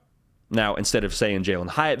job. Now, instead of saying Jalen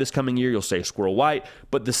Hyatt this coming year, you'll say Squirrel White,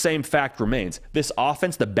 but the same fact remains. This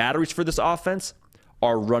offense, the batteries for this offense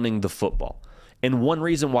are running the football. And one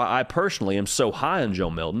reason why I personally am so high on Joe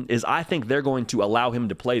Milton is I think they're going to allow him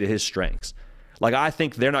to play to his strengths. Like, I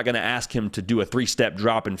think they're not going to ask him to do a 3-step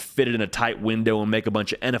drop and fit it in a tight window and make a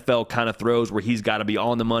bunch of NFL kind of throws where he's got to be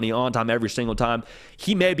on the money, on time every single time.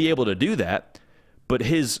 He may be able to do that, but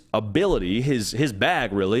his ability, his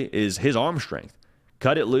bag really, is his arm strength.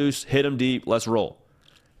 Cut it loose, hit him deep, let's roll.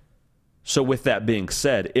 So with that being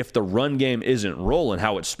said, if the run game isn't rolling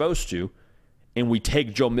how it's supposed to, and we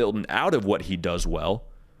take Joe Milton out of what he does well,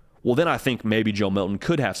 well, then I think maybe Joe Milton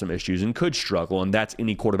could have some issues and could struggle, and that's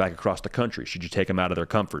any quarterback across the country, should you take them out of their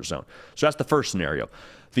comfort zone. So that's the first scenario.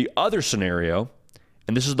 The other scenario,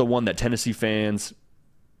 and this is the one that Tennessee fans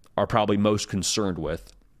are probably most concerned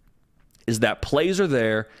with, is that plays are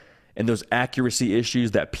there and those accuracy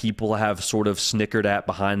issues that people have sort of snickered at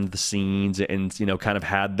behind the scenes and, kind of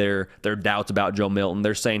had their doubts about Joe Milton.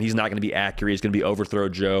 They're saying he's not going to be accurate, he's going to be overthrow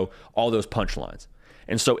Joe, all those punchlines.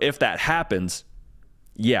 And so if that happens,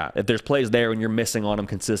 yeah, if there's plays there and you're missing on them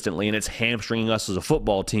consistently and it's hamstringing us as a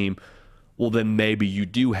football team, well, then maybe you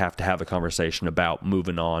do have to have a conversation about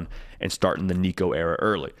moving on and starting the Nico era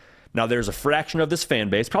early. Now, there's a fraction of this fan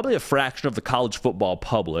base, probably a fraction of the college football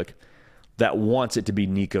public, that wants it to be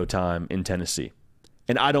Nico time in Tennessee.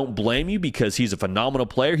 And I don't blame you because he's a phenomenal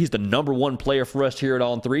player. He's the number one player for us here at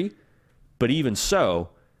On 3. But even so,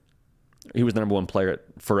 he was the number one player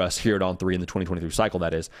for us here at On 3 in the 2023 cycle,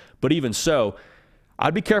 that is. But even so,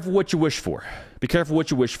 I'd be careful what you wish for. Be careful what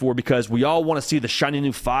you wish for because we all want to see the shiny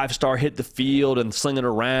new 5-star hit the field and sling it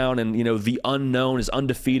around and, the unknown is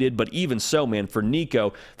undefeated. But even so, man, for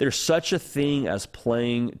Nico, there's such a thing as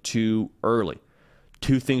playing too early.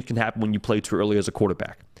 Two things can happen when you play too early as a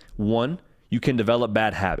quarterback. One, you can develop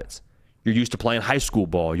bad habits. You're used to playing high school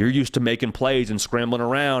ball. You're used to making plays and scrambling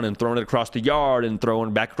around and throwing it across the yard and throwing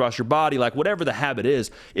it back across your body. Like whatever the habit is,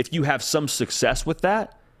 if you have some success with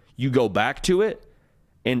that, you go back to it.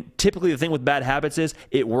 And typically the thing with bad habits is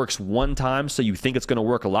it works one time, so you think it's going to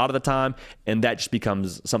work a lot of the time, and that just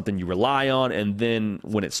becomes something you rely on. And then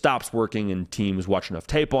when it stops working and teams watch enough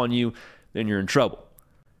tape on you, then you're in trouble.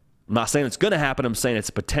 I'm not saying it's going to happen. I'm saying it's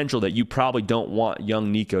a potential that you probably don't want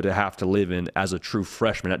young Nico to have to live in as a true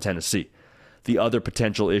freshman at Tennessee. The other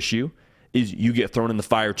potential issue is you get thrown in the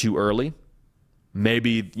fire too early.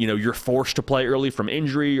 Maybe, you're forced to play early from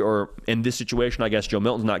injury, or in this situation, I guess Joe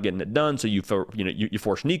Milton's not getting it done, so you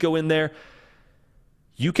force Nico in there.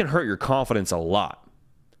 You can hurt your confidence a lot.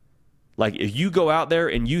 Like if you go out there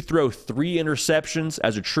and you throw 3 interceptions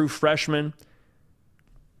as a true freshman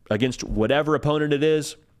against whatever opponent it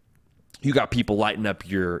is, you got people lighting up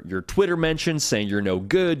your Twitter mentions saying you're no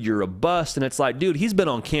good, you're a bust. And it's like, dude, he's been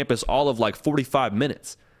on campus all of 45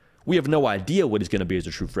 minutes. We have no idea what he's going to be as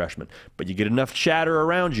a true freshman. But you get enough chatter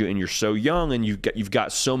around you and you're so young and you've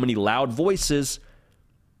got so many loud voices,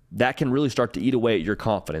 that can really start to eat away at your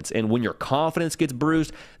confidence. And when your confidence gets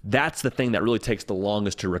bruised, that's the thing that really takes the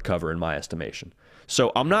longest to recover in my estimation.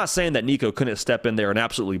 So I'm not saying that Nico couldn't step in there and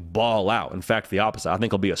absolutely ball out. In fact, the opposite. I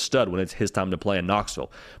think he'll be a stud when it's his time to play in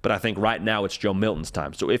Knoxville. But I think right now it's Joe Milton's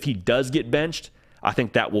time. So if he does get benched, I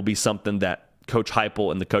think that will be something that Coach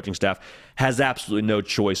Heupel and the coaching staff has absolutely no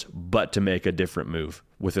choice but to make a different move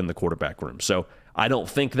within the quarterback room. So I don't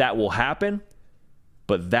think that will happen,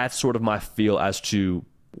 but that's sort of my feel as to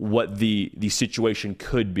what the situation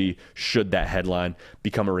could be should that headline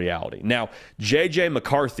become a reality. Now, J.J.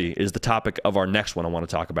 McCarthy is the topic of our next one I want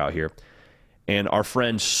to talk about here. And our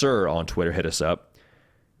friend Sir on Twitter hit us up.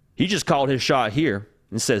 He just called his shot here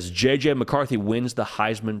and says J.J. McCarthy wins the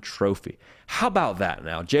Heisman Trophy. How about that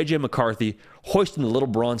now? J.J. McCarthy hoisting the little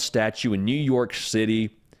bronze statue in New York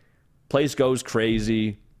City. Place goes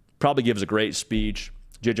crazy. Probably gives a great speech.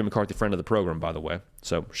 J.J. McCarthy, friend of the program, by the way.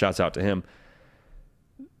 So shouts out to him.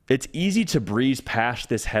 It's easy to breeze past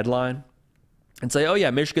this headline and say, oh,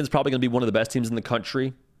 yeah, Michigan's probably going to be one of the best teams in the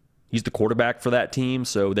country. He's the quarterback for that team,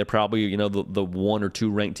 so they're probably, the 1 or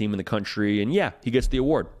 2 ranked team in the country. And, yeah, he gets the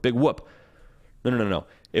award. Big whoop. No.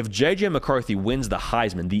 If J.J. McCarthy wins the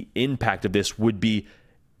Heisman, the impact of this would be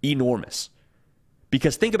enormous.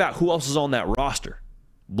 Because think about who else is on that roster.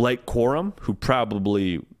 Blake Corum, who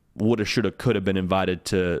probably woulda, shoulda, coulda been invited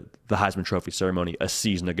to the Heisman Trophy ceremony a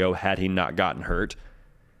season ago had he not gotten hurt.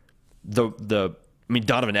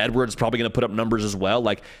 Donovan Edwards is probably going to put up numbers as well.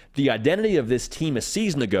 Like, the identity of this team a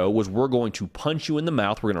season ago was we're going to punch you in the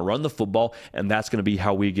mouth, we're going to run the football, and that's going to be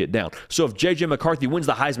how we get down. So if J.J. McCarthy wins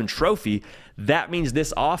the Heisman Trophy, that means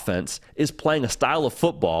this offense is playing a style of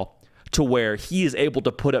football to where he is able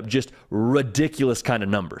to put up just ridiculous kind of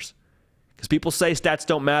numbers. Because people say stats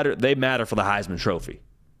don't matter. They matter for the Heisman Trophy.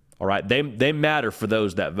 All right? They matter for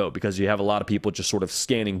those that vote because you have a lot of people just sort of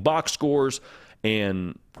scanning box scores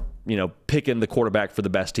and picking the quarterback for the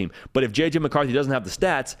best team. But if J.J. McCarthy doesn't have the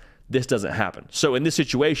stats, this doesn't happen. So in this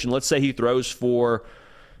situation, let's say he throws for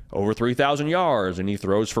over 3,000 yards and he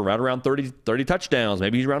throws for right around 30 touchdowns.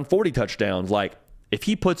 Maybe he's around 40 touchdowns. Like, if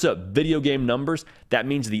he puts up video game numbers, that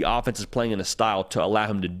means the offense is playing in a style to allow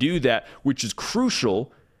him to do that, which is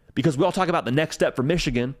crucial because we all talk about the next step for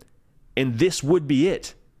Michigan, and this would be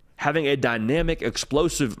it. having a dynamic,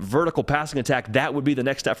 explosive, vertical passing attack, that would be the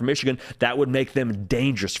next step for Michigan. That would make them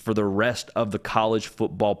dangerous for the rest of the college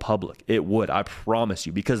football public. It would, I promise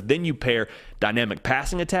you, because then you pair dynamic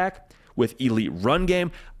passing attack with elite run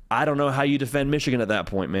game. I don't know how you defend Michigan at that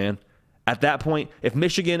point, man. At that point, if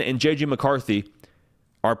Michigan and J.J. McCarthy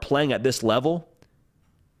are playing at this level,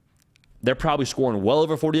 they're probably scoring well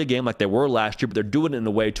over 40 a game like they were last year, but they're doing it in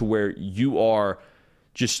a way to where you are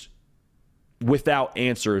just without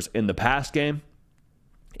answers in the pass game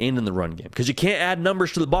and in the run game. Because you can't add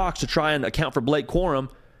numbers to the box to try and account for Blake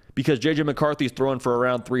Corum because J.J. McCarthy is throwing for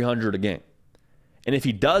around 300 a game. And if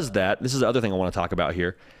he does that, this is the other thing I want to talk about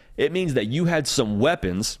here, it means that you had some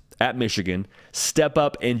weapons at Michigan step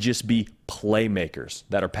up and just be playmakers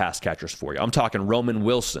that are pass catchers for you. I'm talking Roman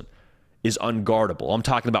Wilson is unguardable. I'm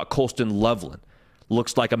talking about Colston Loveland.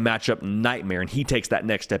 Looks like a matchup nightmare, and he takes that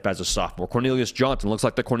next step as a sophomore. Cornelius Johnson looks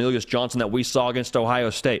like the Cornelius Johnson that we saw against Ohio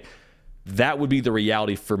State. That would be the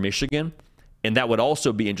reality for Michigan, and that would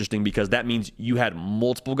also be interesting because that means you had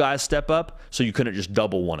multiple guys step up, so you couldn't just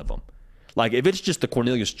double one of them. Like, if it's just the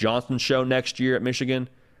Cornelius Johnson show next year at Michigan,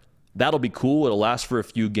 that'll be cool. It'll last for a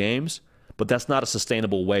few games, but that's not a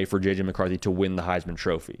sustainable way for J.J. McCarthy to win the Heisman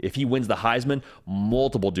Trophy. If he wins the Heisman,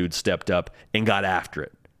 multiple dudes stepped up and got after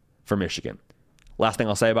it for Michigan. Last thing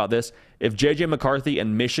I'll say about this, if J.J. McCarthy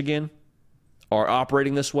and Michigan are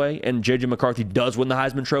operating this way and J.J. McCarthy does win the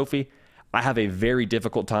Heisman Trophy, I have a very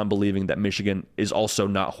difficult time believing that Michigan is also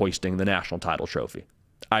not hoisting the national title trophy.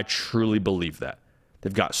 I truly believe that.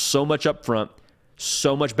 They've got so much up front,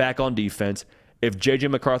 so much back on defense. If J.J.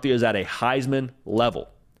 McCarthy is at a Heisman level,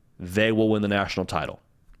 they will win the national title.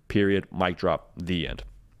 Period. Mic drop. The end.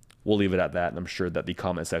 We'll leave it at that, and I'm sure that the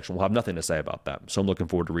comment section will have nothing to say about that. So I'm looking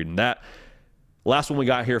forward to reading that. Last one we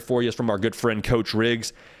got here for you is from our good friend Coach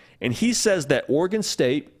Riggs, and he says that Oregon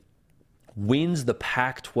State wins the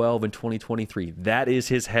Pac-12 in 2023. That is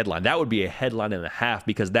his headline. That would be a headline and a half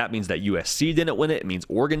because that means that USC didn't win it. It means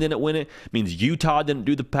Oregon didn't win it. It means Utah didn't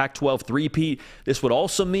do the Pac-12 three-peat. This would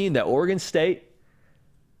also mean that Oregon State,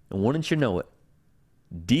 and wouldn't you know it,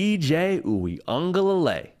 DJ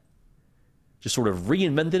Uiagalelei just sort of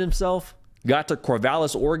reinvented himself, got to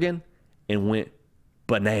Corvallis, Oregon, and went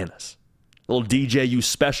bananas. A little DJU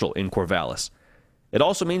special in Corvallis. It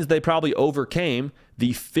also means they probably overcame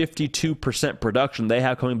the 52% production they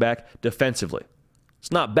have coming back defensively.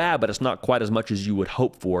 It's not bad, but it's not quite as much as you would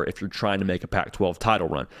hope for if you're trying to make a Pac-12 title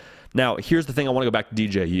run. Now, here's the thing. I want to go back to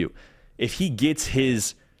DJU. If he gets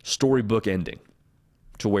his storybook ending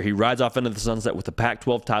to where he rides off into the sunset with the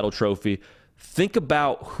Pac-12 title trophy, think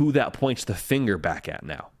about who that points the finger back at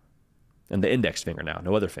now. And the index finger now,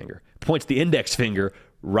 no other finger. Points the index finger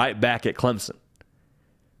right back at Clemson.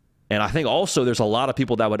 And I think also there's a lot of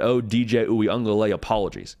people that would owe DJ Uiagalelei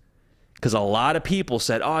apologies. Because a lot of people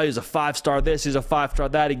said, oh, he's a 5-star this, he's a 5-star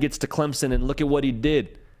that. He gets to Clemson and look at what he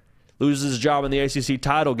did. Loses his job in the ACC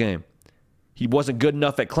title game. He wasn't good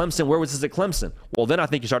enough at Clemson. Where was this at Clemson? Well, then I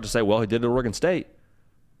think you start to say, well, he did it at Oregon State.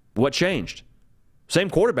 What changed? Same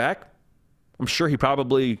quarterback. I'm sure he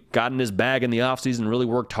probably got in his bag in the offseason and really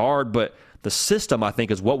worked hard, but the system, I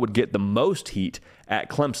think, is what would get the most heat at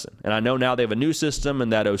Clemson. And I know now they have a new system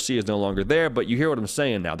and that OC is no longer there, but you hear what I'm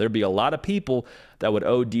saying now. There'd be a lot of people that would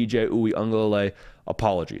owe DJ Uiagalelei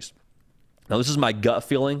apologies. Now, this is my gut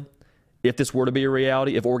feeling. If this were to be a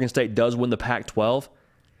reality, if Oregon State does win the Pac-12,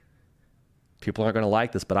 people aren't going to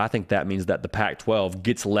like this, but I think that means that the Pac-12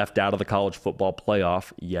 gets left out of the college football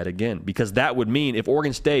playoff yet again. Because that would mean if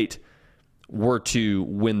Oregon State were to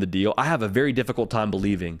win the deal, I have a very difficult time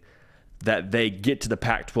believing that they get to the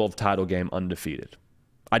Pac-12 title game undefeated.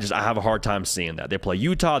 I have a hard time seeing that. They play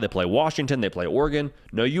Utah, they play Washington, they play Oregon,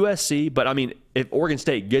 no USC. But, I mean, if Oregon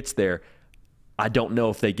State gets there, I don't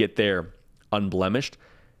know if they get there unblemished.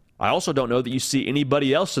 I also don't know that you see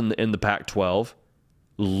anybody else in the Pac-12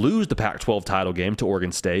 lose the Pac-12 title game to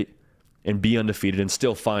Oregon State and be undefeated and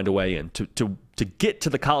still find a way in. To get to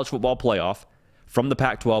the college football playoff from the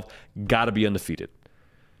Pac-12, got to be undefeated.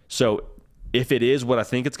 So if it is what I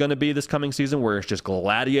think it's going to be this coming season, where it's just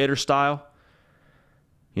gladiator style,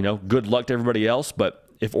 good luck to everybody else. But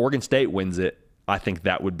if Oregon State wins it, I think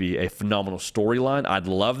that would be a phenomenal storyline. I'd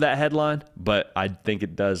love that headline, but I think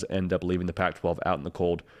it does end up leaving the Pac-12 out in the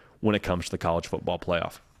cold when it comes to the college football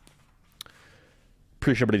playoff.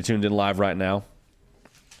 Appreciate everybody tuned in live right now.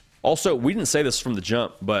 Also, we didn't say this from the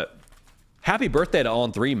jump, but happy birthday to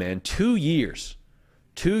On3, man. 2 years.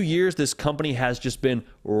 2 years this company has just been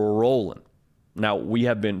rolling. Now, we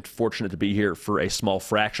have been fortunate to be here for a small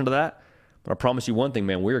fraction of that, but I promise you one thing,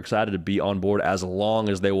 man, we're excited to be on board as long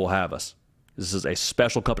as they will have us. This is a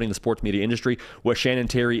special company in the sports media industry. What Shannon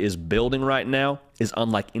Terry is building right now is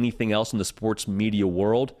unlike anything else in the sports media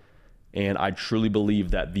world. And I truly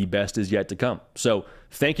believe that the best is yet to come. So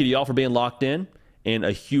thank you to y'all for being locked in. And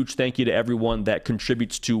a huge thank you to everyone that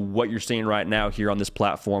contributes to what you're seeing right now here on this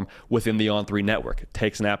platform within the On3 network. It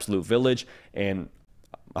takes an absolute village, and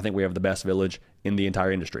I think we have the best village in the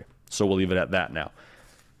entire industry. So we'll leave it at that now.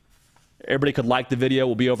 Everybody could like the video.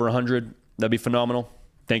 We'll be over 100. That'd be phenomenal.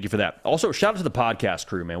 Thank you for that. Also, shout out to the podcast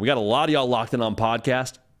crew, man. We got a lot of y'all locked in on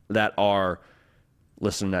podcast that are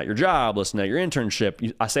listening at your job, listening at your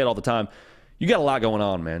internship. I say it all the time. You got a lot going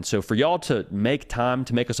on, man. So for y'all to make time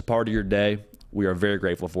to make us a part of your day, we are very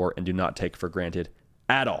grateful for it and do not take for granted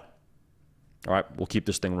at all. All right, we'll keep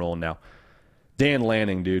this thing rolling now. Dan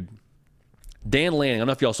Lanning, dude. Dan Lanning, I don't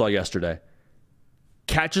know if y'all saw yesterday,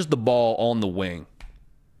 catches the ball on the wing,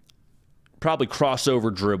 probably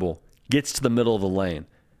crossover dribble, gets to the middle of the lane,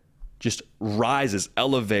 just rises,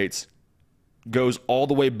 elevates, goes all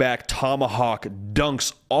the way back, tomahawk,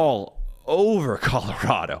 dunks all over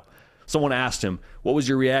Colorado. Someone asked him, what was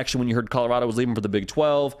your reaction when you heard Colorado was leaving for the Big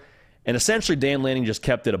 12? And essentially, Dan Lanning just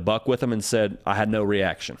kept it a buck with him and said, I had no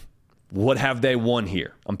reaction. What have they won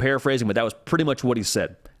here? I'm paraphrasing, but that was pretty much what he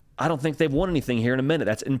said. I don't think they've won anything here in a minute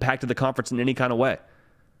that's impacted the conference in any kind of way.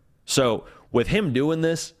 So with him doing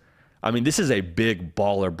this, I mean, this is a big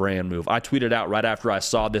baller brand move. I tweeted out right after I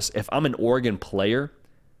saw this, if I'm an Oregon player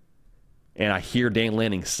and I hear Dan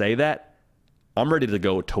Lanning say that, I'm ready to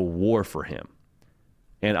go to war for him.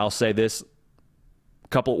 And I'll say this, a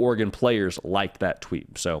couple Oregon players liked that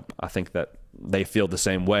tweet. So I think that they feel the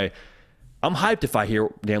same way. I'm hyped if I hear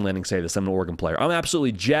Dan Lanning say this. I'm an Oregon player. I'm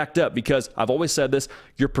absolutely jacked up because I've always said this,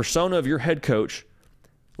 your persona of your head coach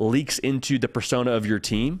leaks into the persona of your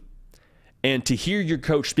team. And to hear your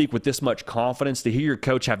coach speak with this much confidence, to hear your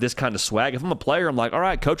coach have this kind of swag, if I'm a player, I'm like, all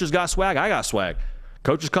right, coach has got swag, I got swag.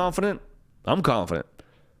 Coach is confident, I'm confident.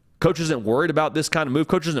 Coach isn't worried about this kind of move.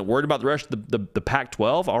 Coach isn't worried about the rest of the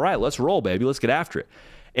Pac-12. All right, let's roll, baby. Let's get after it.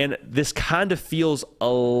 And this kind of feels a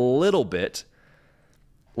little bit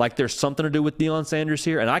like there's something to do with Deion Sanders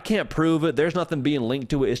here, and I can't prove it. There's nothing being linked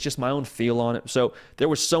to it. It's just my own feel on it. So there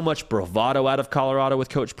was so much bravado out of Colorado with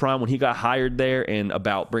Coach Prime when he got hired there and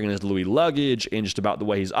about bringing his Louis luggage and just about the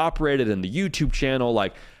way he's operated and the YouTube channel.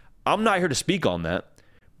 Like, I'm not here to speak on that,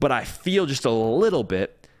 but I feel just a little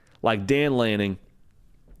bit like Dan Lanning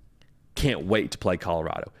can't wait to play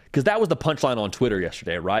Colorado. Because that was the punchline on Twitter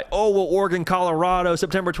yesterday, right? Oh, well, Oregon, Colorado,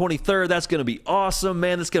 September 23rd, that's going to be awesome,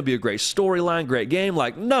 man. That's going to be a great storyline, great game.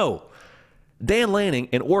 Like, no. Dan Lanning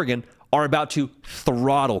and Oregon are about to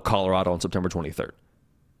throttle Colorado on September 23rd.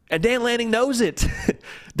 And Dan Lanning knows it.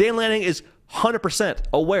 Dan Lanning is 100%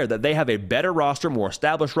 aware that they have a better roster, more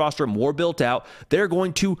established roster, more built out. They're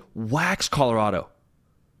going to wax Colorado.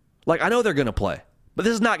 Like, I know they're going to play. But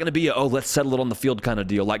this is not going to be a, oh, let's settle it on the field kind of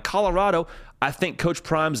deal. Like Colorado, I think Coach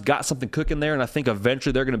Prime's got something cooking there, and I think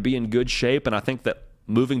eventually they're going to be in good shape, and I think that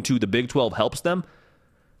moving to the Big 12 helps them.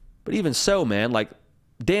 But even so, man, like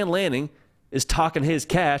Dan Lanning is talking his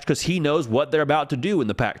cash because he knows what they're about to do in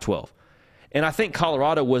the Pac-12. And I think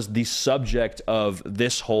Colorado was the subject of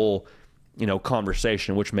this whole,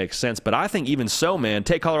 conversation, which makes sense. But I think even so, man,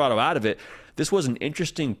 take Colorado out of it, this was an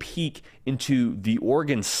interesting peek into the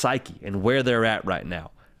Oregon psyche and where they're at right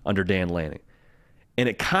now under Dan Lanning. And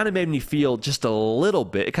it kind of made me feel just a little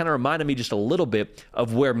bit, it kind of reminded me just a little bit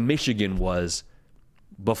of where Michigan was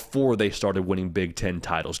before they started winning Big Ten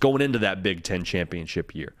titles, going into that Big Ten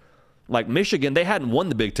championship year. Like Michigan, they hadn't won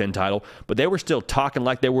the Big Ten title, but they were still talking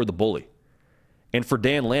like they were the bully. And for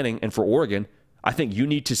Dan Lanning and for Oregon, I think you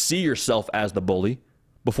need to see yourself as the bully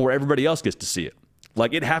before everybody else gets to see it.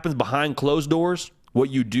 Like it happens behind closed doors, what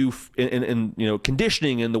you do in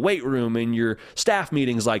conditioning in the weight room in your staff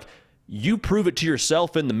meetings, like you prove it to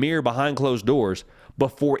yourself in the mirror behind closed doors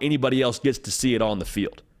before anybody else gets to see it on the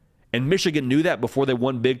field. And Michigan knew that before they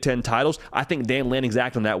won Big Ten titles. I think Dan Lanning's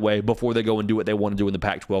acting that way before they go and do what they want to do in the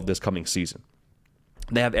Pac-12 this coming season.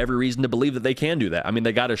 They have every reason to believe that they can do that. I mean,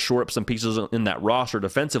 they got to shore up some pieces in that roster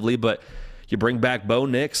defensively, but you bring back Bo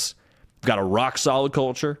Nix, got a rock-solid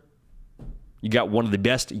culture. You got one of the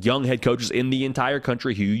best young head coaches in the entire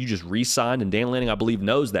country who you just re-signed, and Dan Lanning, I believe,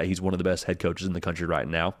 knows that he's one of the best head coaches in the country right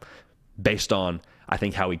now based on, I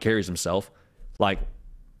think, how he carries himself. Like,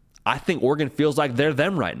 I think Oregon feels like they're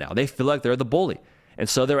them right now. They feel like they're the bully, and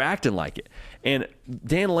so they're acting like it. And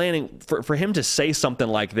Dan Lanning, for him to say something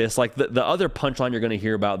like this, like the other punchline you're going to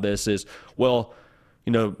hear about this is, well,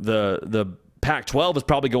 the Pac-12 is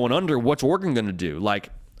probably going under. What's Oregon going to do? Like,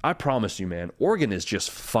 I promise you, man, Oregon is just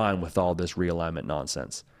fine with all this realignment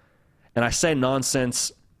nonsense. And I say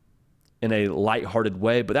nonsense in a lighthearted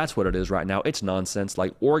way, but that's what it is right now. It's nonsense.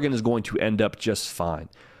 Like, Oregon is going to end up just fine.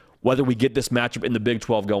 Whether we get this matchup in the Big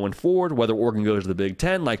 12 going forward, whether Oregon goes to the Big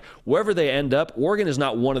 10, like wherever they end up, Oregon is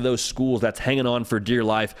not one of those schools that's hanging on for dear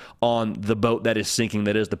life on the boat that is sinking,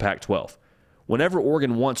 that is the Pac-12. Whenever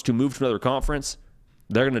Oregon wants to move to another conference,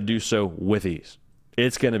 they're going to do so with ease.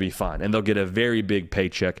 It's going to be fine, and they'll get a very big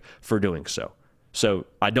paycheck for doing so. So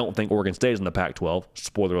I don't think Oregon stays in the Pac-12,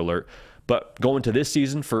 spoiler alert. But going to this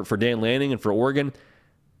season for Dan Lanning and for Oregon,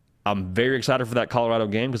 I'm very excited for that Colorado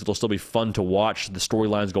game because it'll still be fun to watch the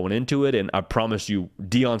storylines going into it. And I promise you,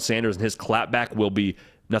 Deion Sanders and his clapback will be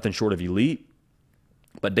nothing short of elite.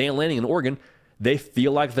 But Dan Lanning and Oregon, they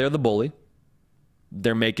feel like they're the bully.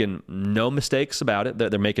 They're making no mistakes about it.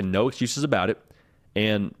 They're making no excuses about it.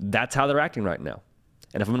 And that's how they're acting right now.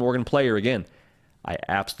 And if I'm an Oregon player, again, I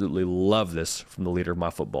absolutely love this from the leader of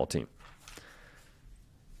my football team.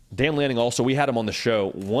 Dan Lanning also, we had him on the show,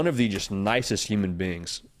 one of the just nicest human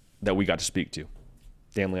beings that we got to speak to.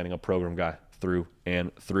 Dan Lanning, a program guy through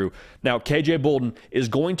and through. Now, KJ Bolden is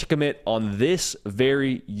going to commit on this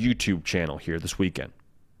very YouTube channel here this weekend.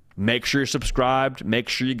 Make sure you're subscribed. Make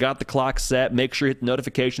sure you got the clock set. Make sure you hit the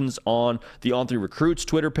notifications on the On3 Recruits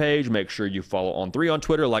Twitter page. Make sure you follow On3 on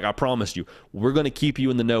Twitter. Like I promised you, we're going to keep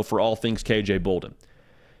you in the know for all things KJ Bolden.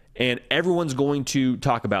 And everyone's going to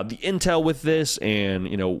talk about the intel with this and,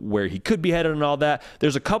 you know, where he could be headed and all that.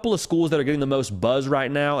 There's a couple of schools that are getting the most buzz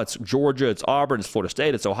right now. It's Georgia, it's Auburn, it's Florida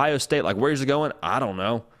State, it's Ohio State. Like, where's it going? I don't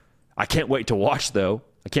know. I can't wait to watch, though.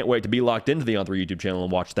 I can't wait to be locked into the On3 YouTube channel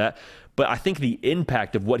and watch that. But I think the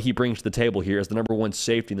impact of what he brings to the table here as the number one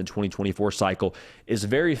safety in the 2024 cycle is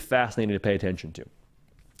very fascinating to pay attention to.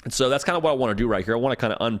 And so that's kind of what I want to do right here. I want to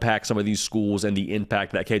kind of unpack some of these schools and the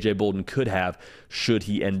impact that KJ Bolden could have should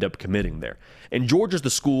he end up committing there. And Georgia's the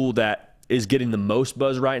school that is getting the most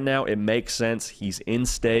buzz right now. It makes sense. He's in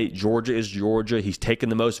state. Georgia is Georgia. He's taken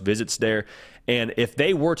the most visits there. And if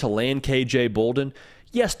they were to land KJ Bolden,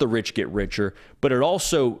 yes, the rich get richer, but it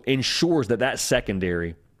also ensures that that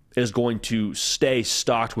secondary is going to stay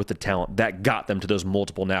stocked with the talent that got them to those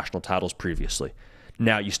multiple national titles previously.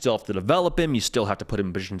 Now, you still have to develop him. You still have to put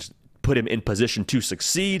him in position to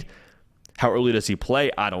succeed. How early does he play?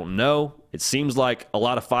 I don't know. It seems like a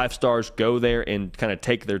lot of 5-stars go there and kind of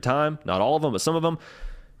take their time. Not all of them, but some of them.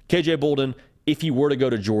 KJ Bolden, if he were to go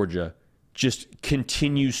to Georgia, just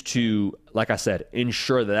continues to, like I said,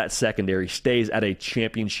 ensure that that secondary stays at a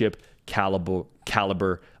championship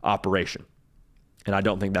caliber operation. And I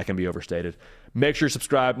don't think that can be overstated. Make sure you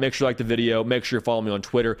subscribe. Make sure you like the video. Make sure you follow me on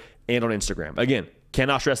Twitter and on Instagram. Again,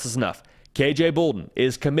 cannot stress this enough. KJ Bolden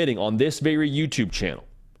is committing on this very YouTube channel.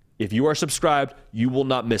 If you are subscribed, you will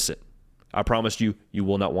not miss it. I promise you, you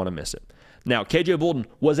will not want to miss it. Now, KJ Bolden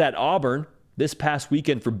was at Auburn this past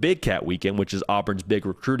weekend for Big Cat Weekend, which is Auburn's big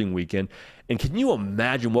recruiting weekend. And can you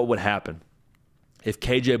imagine what would happen if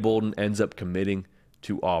KJ Bolden ends up committing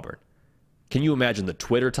to Auburn? Can you imagine the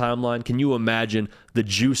Twitter timeline? Can you imagine the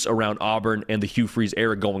juice around Auburn and the Hugh Freeze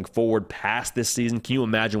era going forward past this season? Can you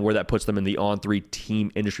imagine where that puts them in the On3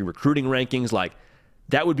 team industry recruiting rankings? Like,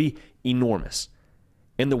 that would be enormous.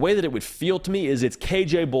 And the way that it would feel to me is it's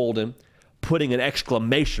KJ Bolden putting an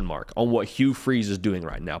exclamation mark on what Hugh Freeze is doing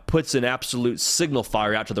right now. Puts an absolute signal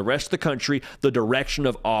fire out to the rest of the country, the direction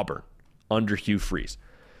of Auburn under Hugh Freeze.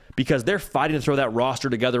 Because they're fighting to throw that roster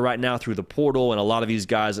together right now through the portal, and a lot of these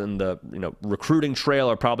guys in the recruiting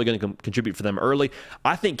trail are probably going to contribute for them early.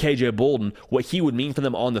 I think KJ Bolden, what he would mean for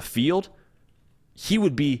them on the field, he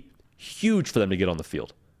would be huge for them to get on the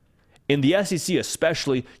field. In the SEC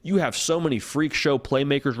especially, you have so many freak show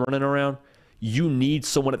playmakers running around. You need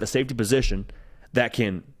someone at the safety position that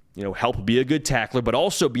can help be a good tackler, but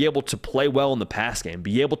also be able to play well in the pass game,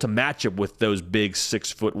 be able to match up with those big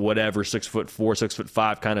 6'4",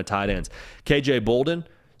 6'5" kind of tight ends. KJ Bolden,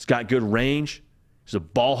 he's got good range. He's a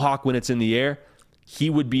ball hawk when it's in the air. He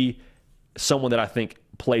would be someone that I think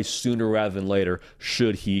plays sooner rather than later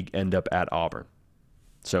should he end up at Auburn.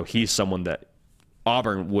 So he's someone that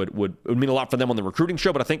Auburn would mean a lot for them on the recruiting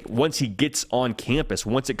show, but I think once he gets on campus,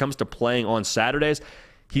 once it comes to playing on Saturdays,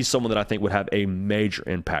 he's someone that I think would have a major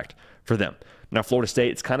impact for them. Now, Florida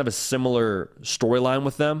State, it's kind of a similar storyline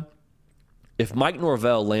with them. If Mike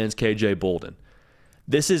Norvell lands KJ Bolden,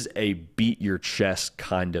 this is a beat-your-chest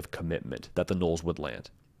kind of commitment that the Noles would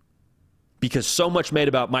land. Because so much made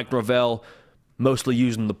about Mike Norvell mostly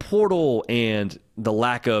using the portal and the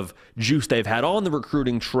lack of juice they've had on the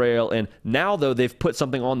recruiting trail. And now, though, they've put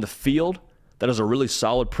something on the field that is a really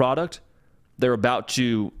solid product. They're about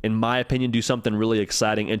to, in my opinion, do something really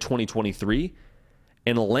exciting in 2023.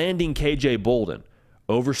 And landing KJ Bolden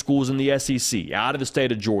over schools in the SEC, out of the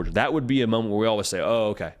state of Georgia, that would be a moment where we always say, oh,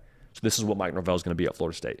 okay, So this is what Mike Norvell is going to be at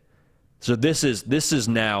Florida State. So this is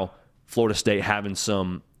now Florida State having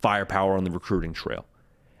some firepower on the recruiting trail.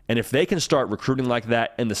 And if they can start recruiting like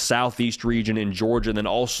that in the southeast region in Georgia, and then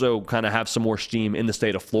also kind of have some more steam in the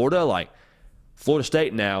state of Florida, like Florida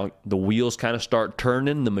State now, the wheels kind of start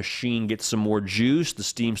turning, the machine gets some more juice, the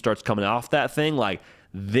steam starts coming off that thing, like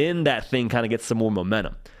then that thing kind of gets some more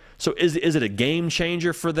momentum. So is it a game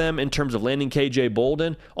changer for them in terms of landing KJ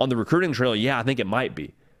Bolden on the recruiting trail? Yeah, I think it might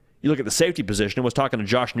be. You look at the safety position. I was talking to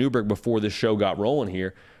Josh Newberg before this show got rolling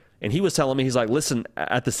here, and he was telling me, he's like, listen,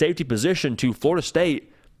 at the safety position to Florida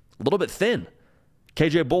State, a little bit thin.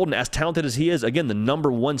 KJ Bolden, as talented as he is, again, the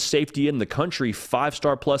number one safety in the country,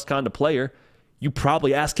 5-star plus kind of player, you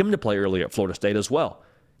probably ask him to play early at Florida State as well.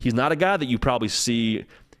 He's not a guy that you probably see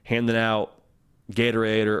handing out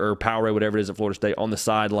Gatorade or Powerade, whatever it is at Florida State, on the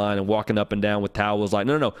sideline and walking up and down with towels. Like,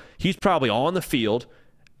 no. He's probably on the field.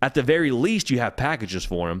 At the very least, you have packages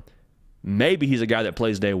for him. Maybe he's a guy that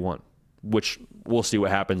plays day one, which we'll see what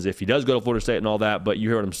happens if he does go to Florida State and all that. But you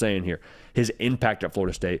hear what I'm saying here. His impact at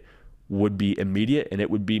Florida State would be immediate, and it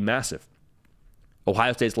would be massive.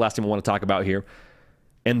 Ohio State's the last team I want to talk about here.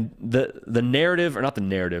 And the narrative, or not the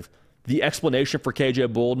narrative, the explanation for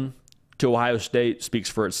KJ Bolden to Ohio State speaks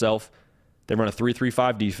for itself. They run a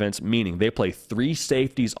 3-3-5 defense, meaning they play 3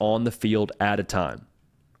 safeties on the field at a time.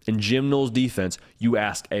 In Jim Knowles' defense, you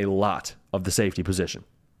ask a lot of the safety position.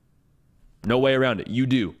 No way around it. You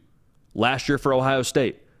do. Last year for Ohio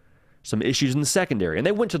State, some issues in the secondary. And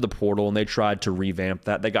they went to the portal and they tried to revamp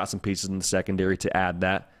that. They got some pieces in the secondary to add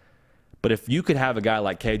that. But if you could have a guy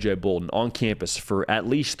like KJ Bolden on campus for at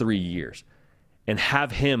least 3 years and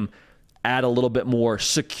have him add a little bit more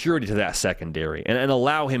security to that secondary and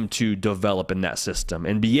allow him to develop in that system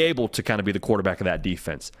and be able to kind of be the quarterback of that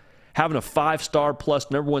defense. Having a 5-star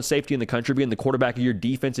plus number one safety in the country being the quarterback of your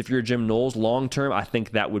defense, if you're Jim Knowles long term, I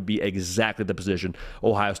think that would be exactly the position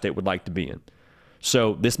Ohio State would like to be in.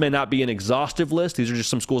 So this may not be an exhaustive list. These are just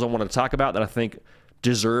some schools I want to talk about that I think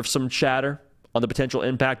deserve some chatter on the potential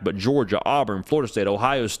impact. But Georgia, Auburn, Florida State,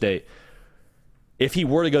 Ohio State, if he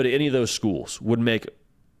were to go to any of those schools, would make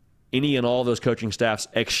any and all of those coaching staffs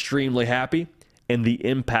extremely happy, and the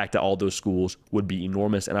impact at all those schools would be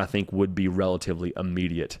enormous and I think would be relatively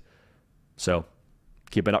immediate. So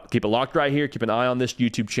keep it up, keep it locked right here. Keep an eye on this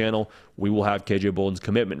YouTube channel. We will have KJ Bolden's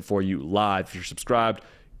commitment for you live. If you're subscribed,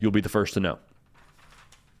 you'll be the first to know.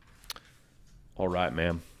 All right,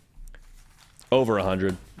 man. Over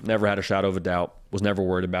 100. Never had a shadow of a doubt. Was never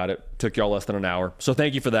worried about it. Took y'all less than an hour. So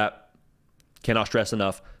thank you for that. Cannot stress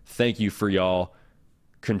enough. Thank you for y'all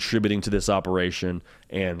contributing to this operation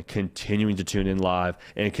and continuing to tune in live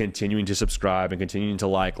and continuing to subscribe and continuing to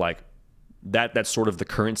like that's sort of the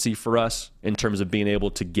currency for us in terms of being able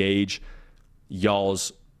to gauge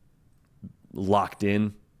y'all's locked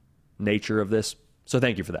in nature of this. So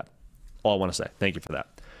thank you for that. All I want to say. Thank you for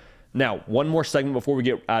that. Now, one more segment before we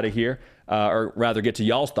get out of here, or rather get to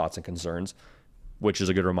y'all's thoughts and concerns, which is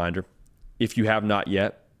a good reminder. If you have not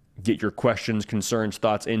yet, get your questions, concerns,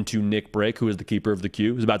 thoughts into Nick Brake, who is the keeper of the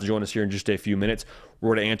queue, who's about to join us here in just a few minutes.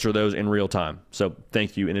 We're going to answer those in real time. So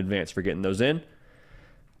thank you in advance for getting those in.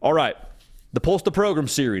 All right. The Pulse the Program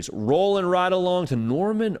series, rolling right along to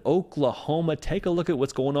Norman, Oklahoma. Take a look at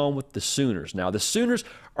what's going on with the Sooners. Now, the Sooners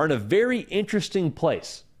are in a very interesting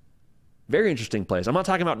place. Very interesting place. I'm not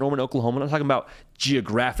talking about Norman, Oklahoma. I'm not talking about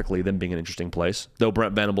geographically them being an interesting place, though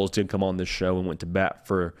Brent Venables did come on this show and went to bat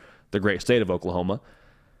for the great state of Oklahoma.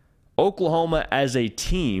 Oklahoma as a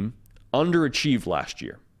team underachieved last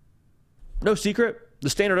year. No secret, the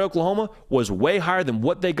standard of Oklahoma was way higher than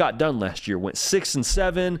what they got done last year. Went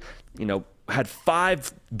 6-7, had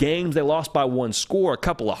 5 games they lost by 1 score, a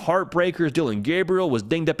couple of heartbreakers. Dylan Gabriel was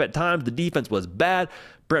dinged up at times. The defense was bad.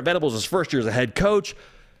 Brent Venables, his first year as a head coach.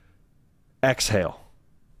 Exhale.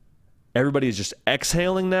 Everybody is just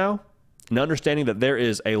exhaling now and understanding that there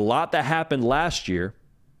is a lot that happened last year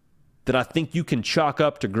that I think you can chalk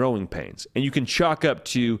up to growing pains. And you can chalk up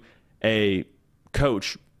to a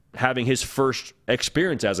coach having his first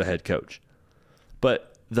experience as a head coach.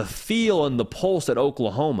 But the feel and the pulse at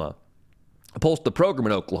Oklahoma, the pulse of the program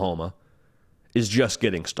in Oklahoma, is just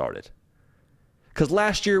getting started. Because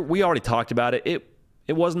last year, we already talked about it.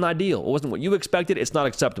 It wasn't ideal. It wasn't what you expected. It's not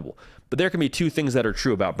acceptable. But there can be 2 things that are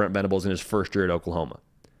true about Brent Venables in his first year at Oklahoma.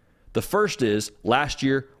 The first is last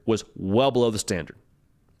year was well below the standard.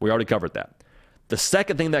 We already covered that. The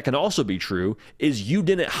second thing that can also be true is you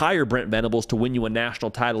didn't hire Brent Venables to win you a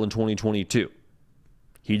national title in 2022.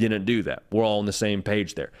 He didn't do that. We're all on the same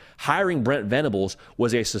page there. Hiring Brent Venables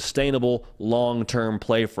was a sustainable, long-term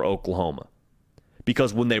play for Oklahoma.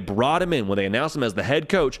 Because when they brought him in, when they announced him as the head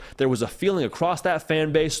coach, there was a feeling across that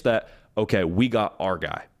fan base that, okay, we got our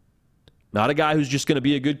guy. Not a guy who's just going to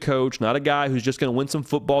be a good coach, not a guy who's just going to win some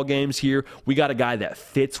football games here. We got a guy that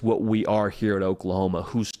fits what we are here at Oklahoma,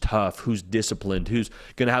 who's tough, who's disciplined, who's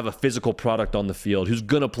going to have a physical product on the field, who's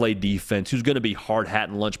going to play defense, who's going to be hard hat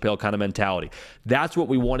and lunch pail kind of mentality. That's what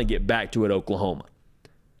we want to get back to at Oklahoma.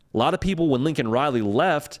 A lot of people, when Lincoln Riley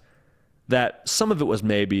left, that some of it was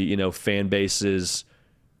maybe, fan bases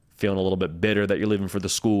feeling a little bit bitter that you're leaving for the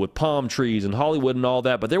school with palm trees and Hollywood and all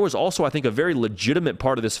that. But there was also, I think, a very legitimate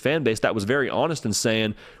part of this fan base that was very honest in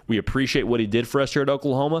saying, we appreciate what he did for us here at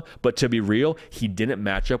Oklahoma, but to be real, he didn't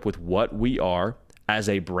match up with what we are as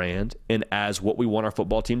a brand and as what we want our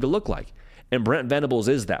football team to look like. And Brent Venables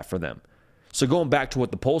is that for them. So going back to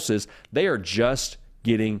what the pulse is, they are just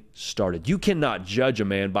getting started. You cannot judge a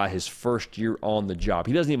man by his first year on the job.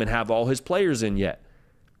 He doesn't even have all his players in yet.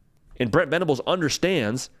 And Brent Venables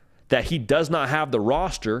understands that he does not have the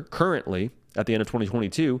roster currently at the end of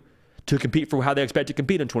 2022 to compete for how they expect to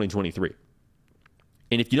compete in 2023.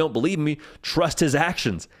 And if you don't believe me, trust his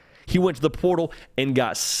actions. He went to the portal and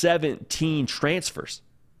got 17 transfers,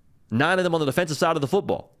 9 of them on the defensive side of the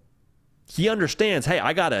football. He understands, hey,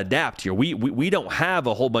 I got to adapt here. We don't have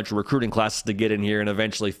a whole bunch of recruiting classes to get in here and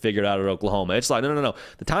eventually figure it out at Oklahoma. It's like, no.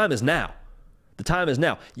 The time is now. The time is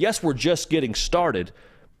now. Yes, we're just getting started,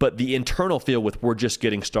 but the internal feel with we're just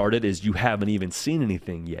getting started is you haven't even seen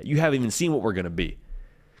anything yet. You haven't even seen what we're going to be.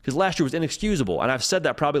 Because last year was inexcusable, and I've said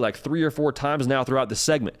that probably like 3 or 4 times now throughout this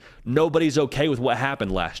segment. Nobody's okay with what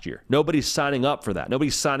happened last year. Nobody's signing up for that.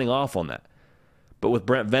 Nobody's signing off on that. But with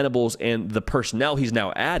Brent Venables and the personnel he's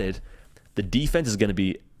now added, the defense is going to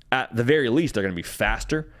be, at the very least, they're going to be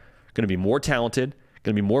faster, going to be more talented,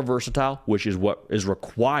 going to be more versatile, which is what is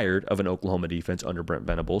required of an Oklahoma defense under Brent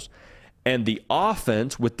Venables. And the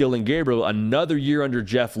offense with Dylan Gabriel, another year under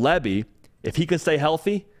Jeff Lebby, if he can stay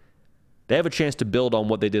healthy, they have a chance to build on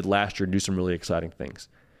what they did last year and do some really exciting things.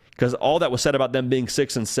 Because all that was said about them being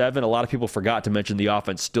 6-7, a lot of people forgot to mention the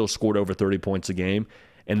offense still scored over 30 points a game,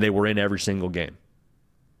 and they were in every single game.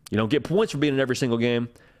 You don't get points for being in every single game,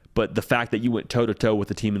 but the fact that you went toe-to-toe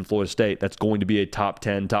with a team in Florida State that's going to be a top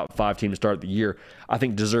 10, top 5 team to start the year, I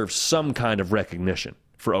think deserves some kind of recognition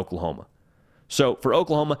for Oklahoma. So for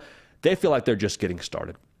Oklahoma, they feel like they're just getting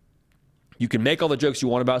started. You can make all the jokes you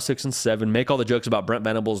want about 6-7, make all the jokes about Brent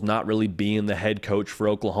Venables not really being the head coach for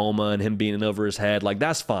Oklahoma and him being in over his head. Like,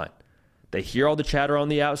 that's fine. They hear all the chatter on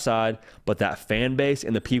the outside, but that fan base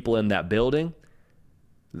and the people in that building,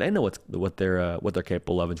 they know what they're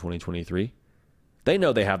capable of in 2023. They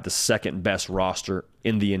know they have the second best roster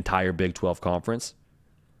in the entire Big 12 conference.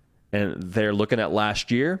 And they're looking at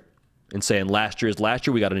last year and saying last year is last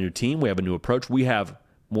year. We got a new team. We have a new approach. We have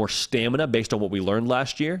more stamina based on what we learned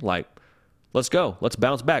last year. Like, let's go. Let's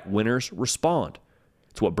bounce back. Winners respond.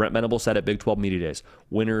 It's what Brent Venables said at Big 12 Media Days.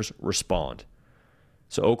 Winners respond.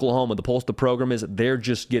 So Oklahoma, the pulse of the program is they're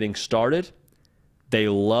just getting started. They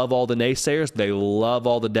love all the naysayers. They love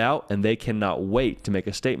all the doubt, and they cannot wait to make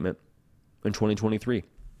a statement in 2023.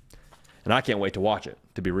 And I can't wait to watch it,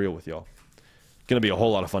 to be real with y'all. It's going to be a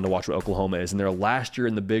whole lot of fun to watch what Oklahoma is. And their last year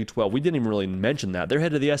in the Big 12, we didn't even really mention that. They're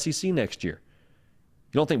headed to the SEC next year.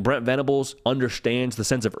 You don't think Brent Venables understands the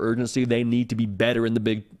sense of urgency they need to be better in the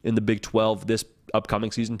Big 12 this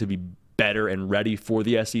upcoming season, to be better and ready for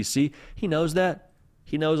the SEC? He knows that.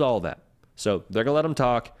 He knows all that. So they're going to let him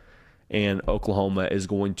talk, and Oklahoma is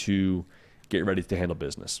going to get ready to handle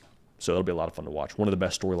business. So it'll be a lot of fun to watch. One of the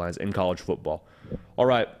best storylines in college football. All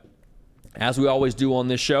right, as we always do on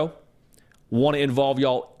this show, want to involve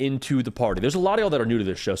y'all into the party. There's a lot of y'all that are new to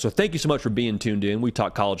this show, so thank you so much for being tuned in. We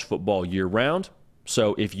talk college football year-round.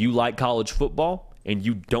 So if you like college football and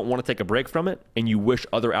you don't want to take a break from it and you wish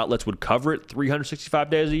other outlets would cover it 365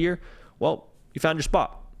 days a year, well, you found your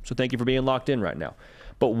spot. So thank you for being locked in right now.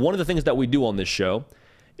 But one of the things that we do on this show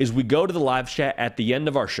is we go to the live chat at the end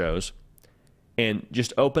of our shows and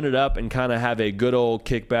just open it up and kind of have a good old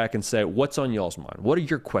kickback and say, what's on y'all's mind? What are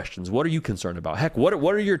your questions? What are you concerned about? Heck, what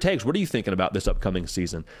are your takes? What are you thinking about this upcoming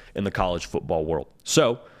season in the college football world?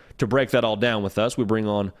 So to break that all down with us, we bring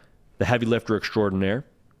on the heavy lifter extraordinaire,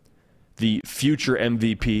 the future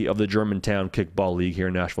MVP of the Germantown Kickball League here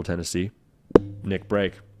in Nashville, Tennessee, Nick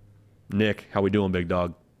Brake. Nick, how we doing, big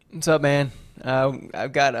dog? What's up, man?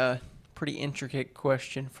 I've got a pretty intricate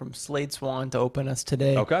question from Slade Swan to open us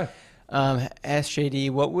today. Okay. Ask JD,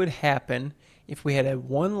 what would happen if we had a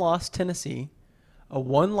 1-loss Tennessee, a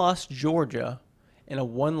 1-loss Georgia, and a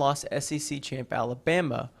 1-loss SEC champ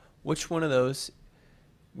Alabama? Which one of those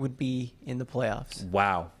would be in the playoffs?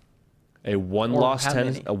 Wow. A one-loss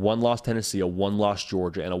Tennessee, a 1-loss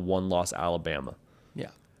Georgia, and a 1-loss Alabama.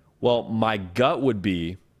 Well, my gut would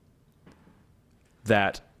be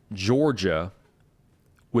that Georgia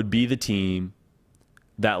would be the team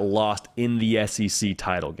that lost in the SEC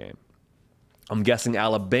title game. I'm guessing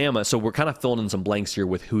Alabama, so we're kind of filling in some blanks here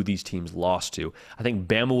with who these teams lost to. I think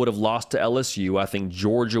Bama would have lost to LSU. I think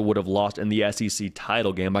Georgia would have lost in the SEC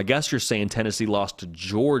title game. I guess you're saying Tennessee lost to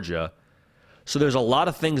Georgia. So there's a lot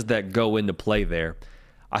of things that go into play there.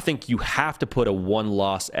 I think you have to put a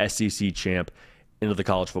one-loss SEC champ into the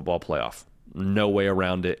college football playoff. No way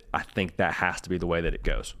around it. I think that has to be the way that it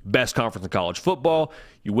goes. Best conference in college football.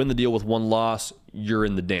 You win the deal with one loss, you're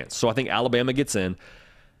in the dance. So I think Alabama gets in.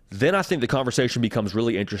 Then I think the conversation becomes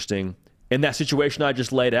really interesting. In that situation I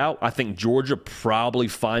just laid out, I think Georgia probably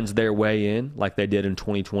finds their way in like they did in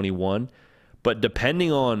 2021. But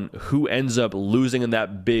depending on who ends up losing in that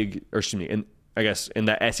in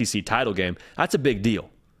that SEC title game, that's a big deal.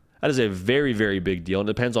 That is a very, very big deal. And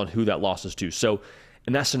it depends on who that loss is to. So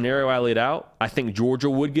in that scenario I laid out, I think Georgia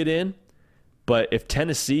would get in. But if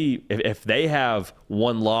Tennessee, if they have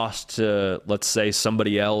one loss to, let's say,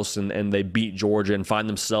 somebody else and they beat Georgia and find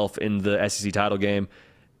themselves in the SEC title game,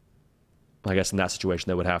 I guess in that situation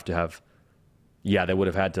they would have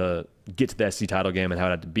had to get to the SEC title game and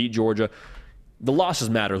had to beat Georgia. The losses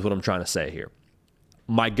matter is what I'm trying to say here.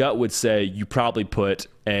 My gut would say you probably put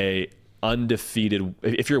a undefeated,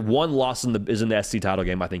 if your one loss is in the SEC title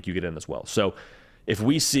game, I think you get in as well. So if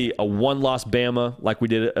we see a one-loss Bama like we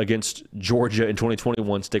did against Georgia in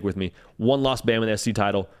 2021, stick with me, one-loss Bama in the SEC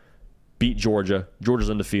title, beat Georgia,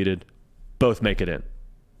 Georgia's undefeated, both make it in.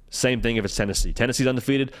 Same thing if it's Tennessee. Tennessee's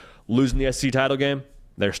undefeated, losing the SEC title game,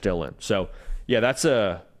 they're still in. So, yeah, that's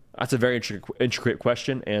a very intricate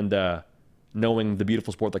question, and knowing the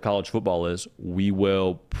beautiful sport that college football is, we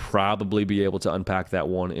will probably be able to unpack that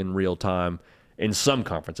one in real time in some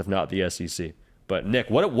conference, if not the SEC. But, Nick,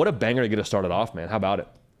 what a banger to get us started off, man. How about it?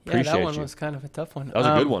 Yeah, that one was kind of a tough one. That was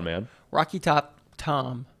a good one, man. Rocky Top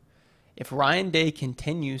Tom, if Ryan Day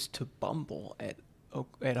continues to bumble at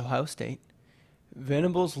Ohio State,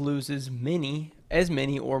 Venables loses as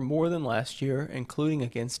many or more than last year, including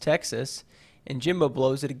against Texas, and Jimbo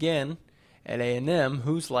blows it again at A&M,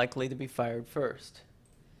 who's likely to be fired first?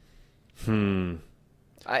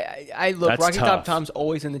 I look. That's Rocky tough. Top Tom's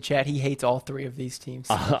always in the chat. He hates all three of these teams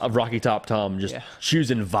Rocky Top Tom just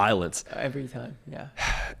choosing violence every time. Yeah,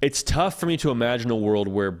 it's tough for me to imagine a world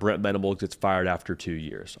where Brent Venables gets fired after 2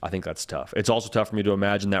 years. I think that's tough. It's also tough for me to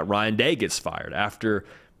imagine that Ryan Day gets fired after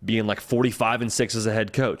being like 45-6 as a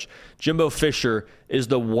head coach. Jimbo Fisher is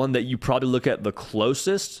the one that you probably look at the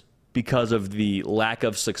closest because of the lack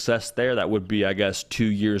of success there. That would be, I guess, 2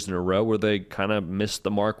 years in a row where they kind of missed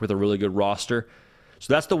the mark with a really good roster.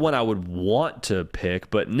 So that's the one I would want to pick.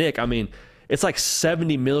 But, Nick, I mean, it's like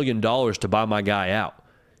 $70 million to buy my guy out.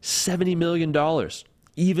 $70 million.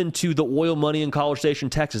 Even to the oil money in College Station,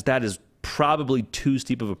 Texas, that is probably too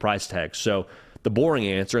steep of a price tag. So the boring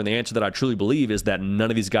answer, and the answer that I truly believe, is that none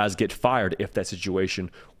of these guys get fired if that situation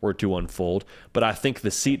were to unfold. But I think the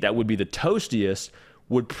seat that would be the toastiest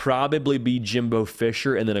would probably be Jimbo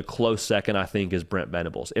Fisher, and then a close second, I think, is Brent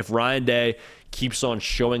Venables. If Ryan Day keeps on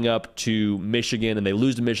showing up to Michigan and they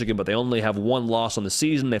lose to Michigan, but they only have one loss on the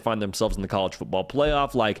season, they find themselves in the college football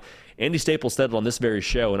playoff, like Andy Staples said it on this very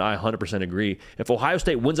show, and I 100% agree. If Ohio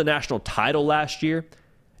State wins a national title last year,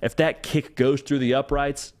 if that kick goes through the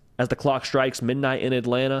uprights as the clock strikes midnight in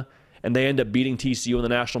Atlanta, and they end up beating TCU in the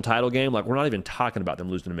national title game, like we're not even talking about them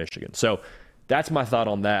losing to Michigan. So that's my thought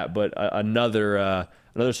on that. But another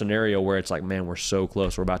scenario where it's like, man, we're so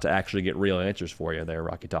close. We're about to actually get real answers for you there,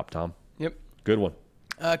 Rocky Top Tom. Yep. Good one.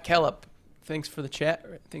 Kellop, thanks for the chat.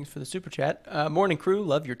 Thanks for the super chat. Morning crew,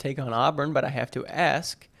 love your take on Auburn, but I have to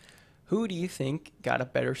ask, who do you think got a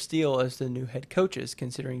better steal as the new head coaches,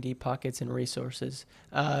 considering deep pockets and resources?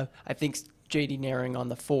 I think J.D. Naring on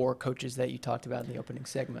the 4 coaches that you talked about in the opening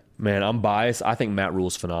segment. Man, I'm biased. I think Matt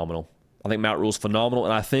Rule's phenomenal.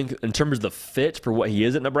 And I think in terms of the fit for what he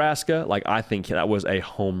is at Nebraska, like I think that was a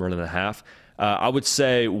home run and a half. I would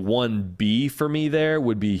say 1B for me there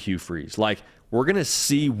would be Hugh Freeze. Like, we're going to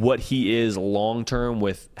see what he is long-term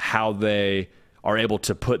with how they are able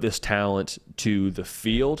to put this talent to the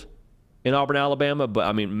field in Auburn, Alabama. But,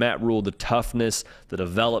 I mean, Matt Rule, the toughness, the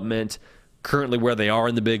development, currently where they are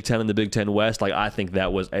in the Big Ten and the Big Ten West, like I think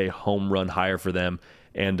that was a home run hire for them.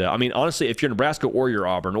 And, I mean, honestly, if you're Nebraska or you're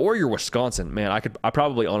Auburn or you're Wisconsin, man, I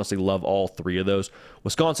probably honestly love all three of those.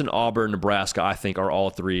 Wisconsin, Auburn, Nebraska, I think are all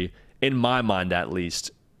three, in my mind at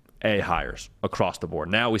least, A hires across the board.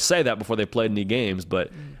 Now, we say that before they played any games,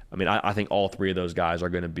 but, I mean, I think all three of those guys are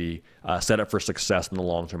going to be set up for success in the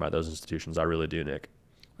long term at those institutions. I really do, Nick.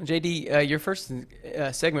 JD, your first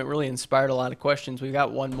segment really inspired a lot of questions. We've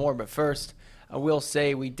got one more, but first, I will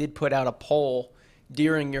say we did put out a poll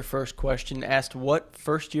during your first question, asked what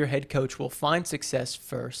first-year head coach will find success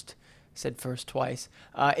first. Said first twice.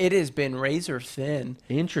 It has been razor thin.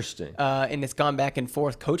 Interesting. And it's gone back and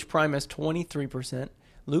forth. Coach Prime has 23%.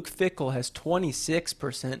 Luke Fickell has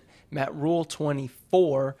 26%. Matt Rule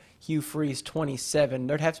 24%. Hugh Freeze 27%.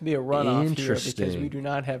 There'd have to be a runoff here because we do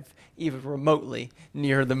not have even remotely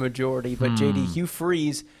near the majority. But JD, Hugh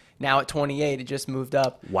Freeze now at 28%. It just moved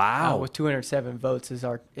up. Wow. With 207 votes is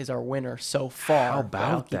our winner so far. How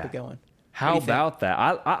about that? Keep it going. How about that?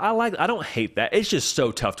 I don't hate that. It's just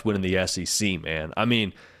so tough to win in the SEC, man. I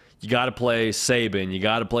mean, you got to play Saban. You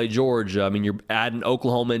got to play Georgia. I mean, you're adding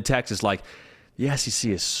Oklahoma and Texas. Like, the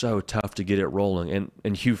SEC is so tough to get it rolling.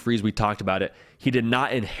 And Hugh Freeze, we talked about it. He did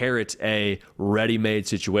not inherit a ready-made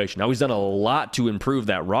situation. Now, he's done a lot to improve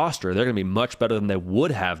that roster. They're going to be much better than they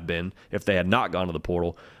would have been if they had not gone to the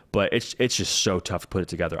portal. But it's just so tough to put it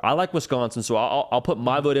together. I like Wisconsin, so I'll put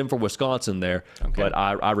my vote in for Wisconsin there. Okay. But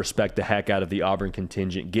I respect the heck out of the Auburn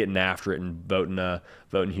contingent getting after it and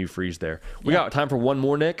voting Hugh Freeze there. We got time for one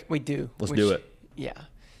more, Nick? We do. Let's do it. Yeah.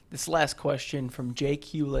 This last question from Jake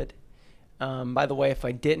Hewlett. By the way, if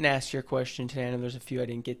I didn't ask your question today, I know there's a few I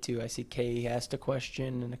didn't get to. I see Kay asked a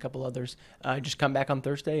question and a couple others. Just come back on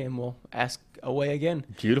Thursday and we'll ask away again.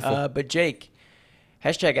 Beautiful. But Jake,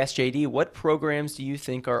 #SJD, what programs do you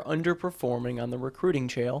think are underperforming on the recruiting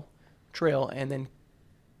trail, and then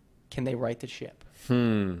can they right the ship?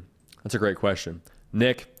 That's a great question.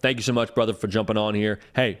 Nick, thank you so much, brother, for jumping on here.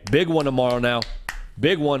 Hey, big one tomorrow now.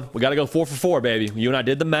 Big one. We got to go 4 for 4, baby. You and I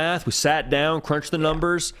did the math. We sat down, crunched the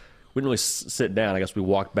numbers. We didn't really sit down. I guess we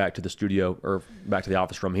walked back to the studio or back to the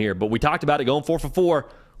office from here. But we talked about it going 4 for 4.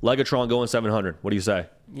 Legatron going 700. What do you say?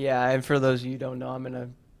 Yeah, and for those of you who don't know, I'm in a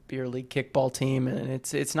beer league kickball team, and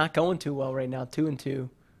it's not going too well right now. 2-2,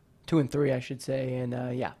 2-3, I should say.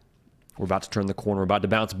 And yeah, we're about to turn the corner. We're about to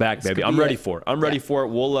bounce back, baby. I'm ready for it. I'm ready for it.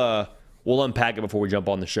 We'll unpack it before we jump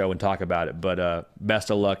on the show and talk about it. But best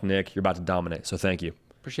of luck, Nick. You're about to dominate. So thank you.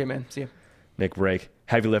 Appreciate it, man. See you. Nick Rake,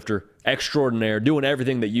 heavy lifter extraordinaire, doing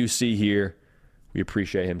everything that you see here. We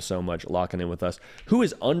appreciate him so much locking in with us. Who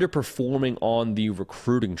is underperforming on the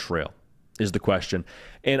recruiting trail is the question.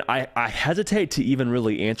 And I hesitate to even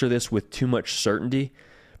really answer this with too much certainty,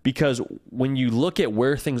 because when you look at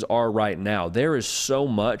where things are right now, there is so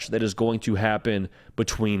much that is going to happen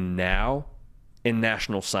between now and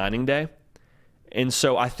National Signing Day. And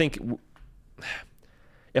so I think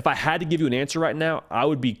if I had to give you an answer right now, I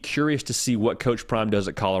would be curious to see what Coach Prime does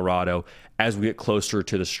at Colorado as we get closer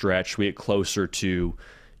to the stretch, we get closer to,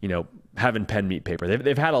 having pen meet paper.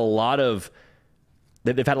 They've had a lot of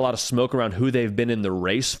smoke around who they've been in the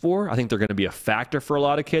race for. I think they're going to be a factor for a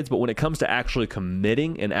lot of kids. But when it comes to actually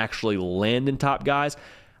committing and actually landing top guys,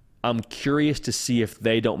 I'm curious to see if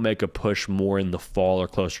they don't make a push more in the fall or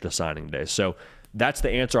closer to signing day. So that's the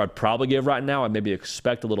answer I'd probably give right now. I'd maybe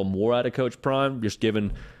expect a little more out of Coach Prime, just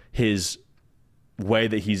given his way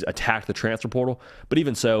that he's attacked the transfer portal. But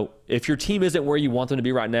even so, if your team isn't where you want them to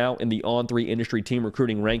be right now in the On3 industry team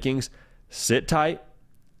recruiting rankings, sit tight,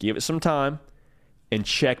 give it some time, and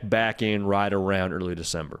check back in right around early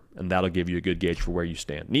December. And that'll give you a good gauge for where you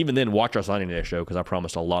stand. And even then, watch our signing day show, because I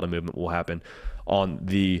promised a lot of movement will happen on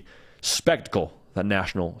the spectacle that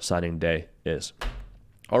National Signing Day is.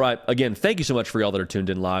 All right, again, thank you so much for y'all that are tuned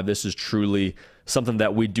in live. This is truly something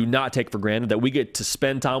that we do not take for granted, that we get to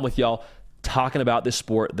spend time with y'all talking about this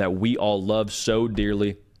sport that we all love so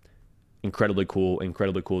dearly. Incredibly cool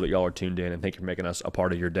that y'all are tuned in, and thank you for making us a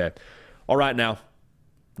part of your day. All right, now,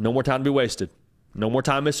 no more time to be wasted. No more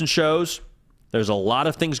time missing shows. There's a lot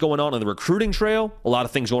of things going on the recruiting trail, a lot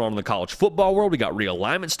of things going on in the college football world. We got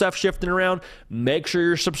realignment stuff shifting around. Make sure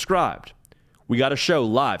you're subscribed. We got a show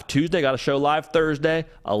live Tuesday, got a show live Thursday,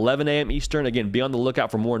 11 a.m. Eastern. Again, be on the lookout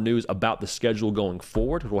for more news about the schedule going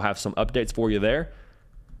forward. We'll have some updates for you there.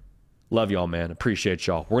 Love y'all, man. Appreciate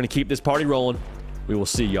y'all. We're going to keep this party rolling. We will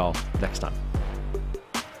see y'all next time.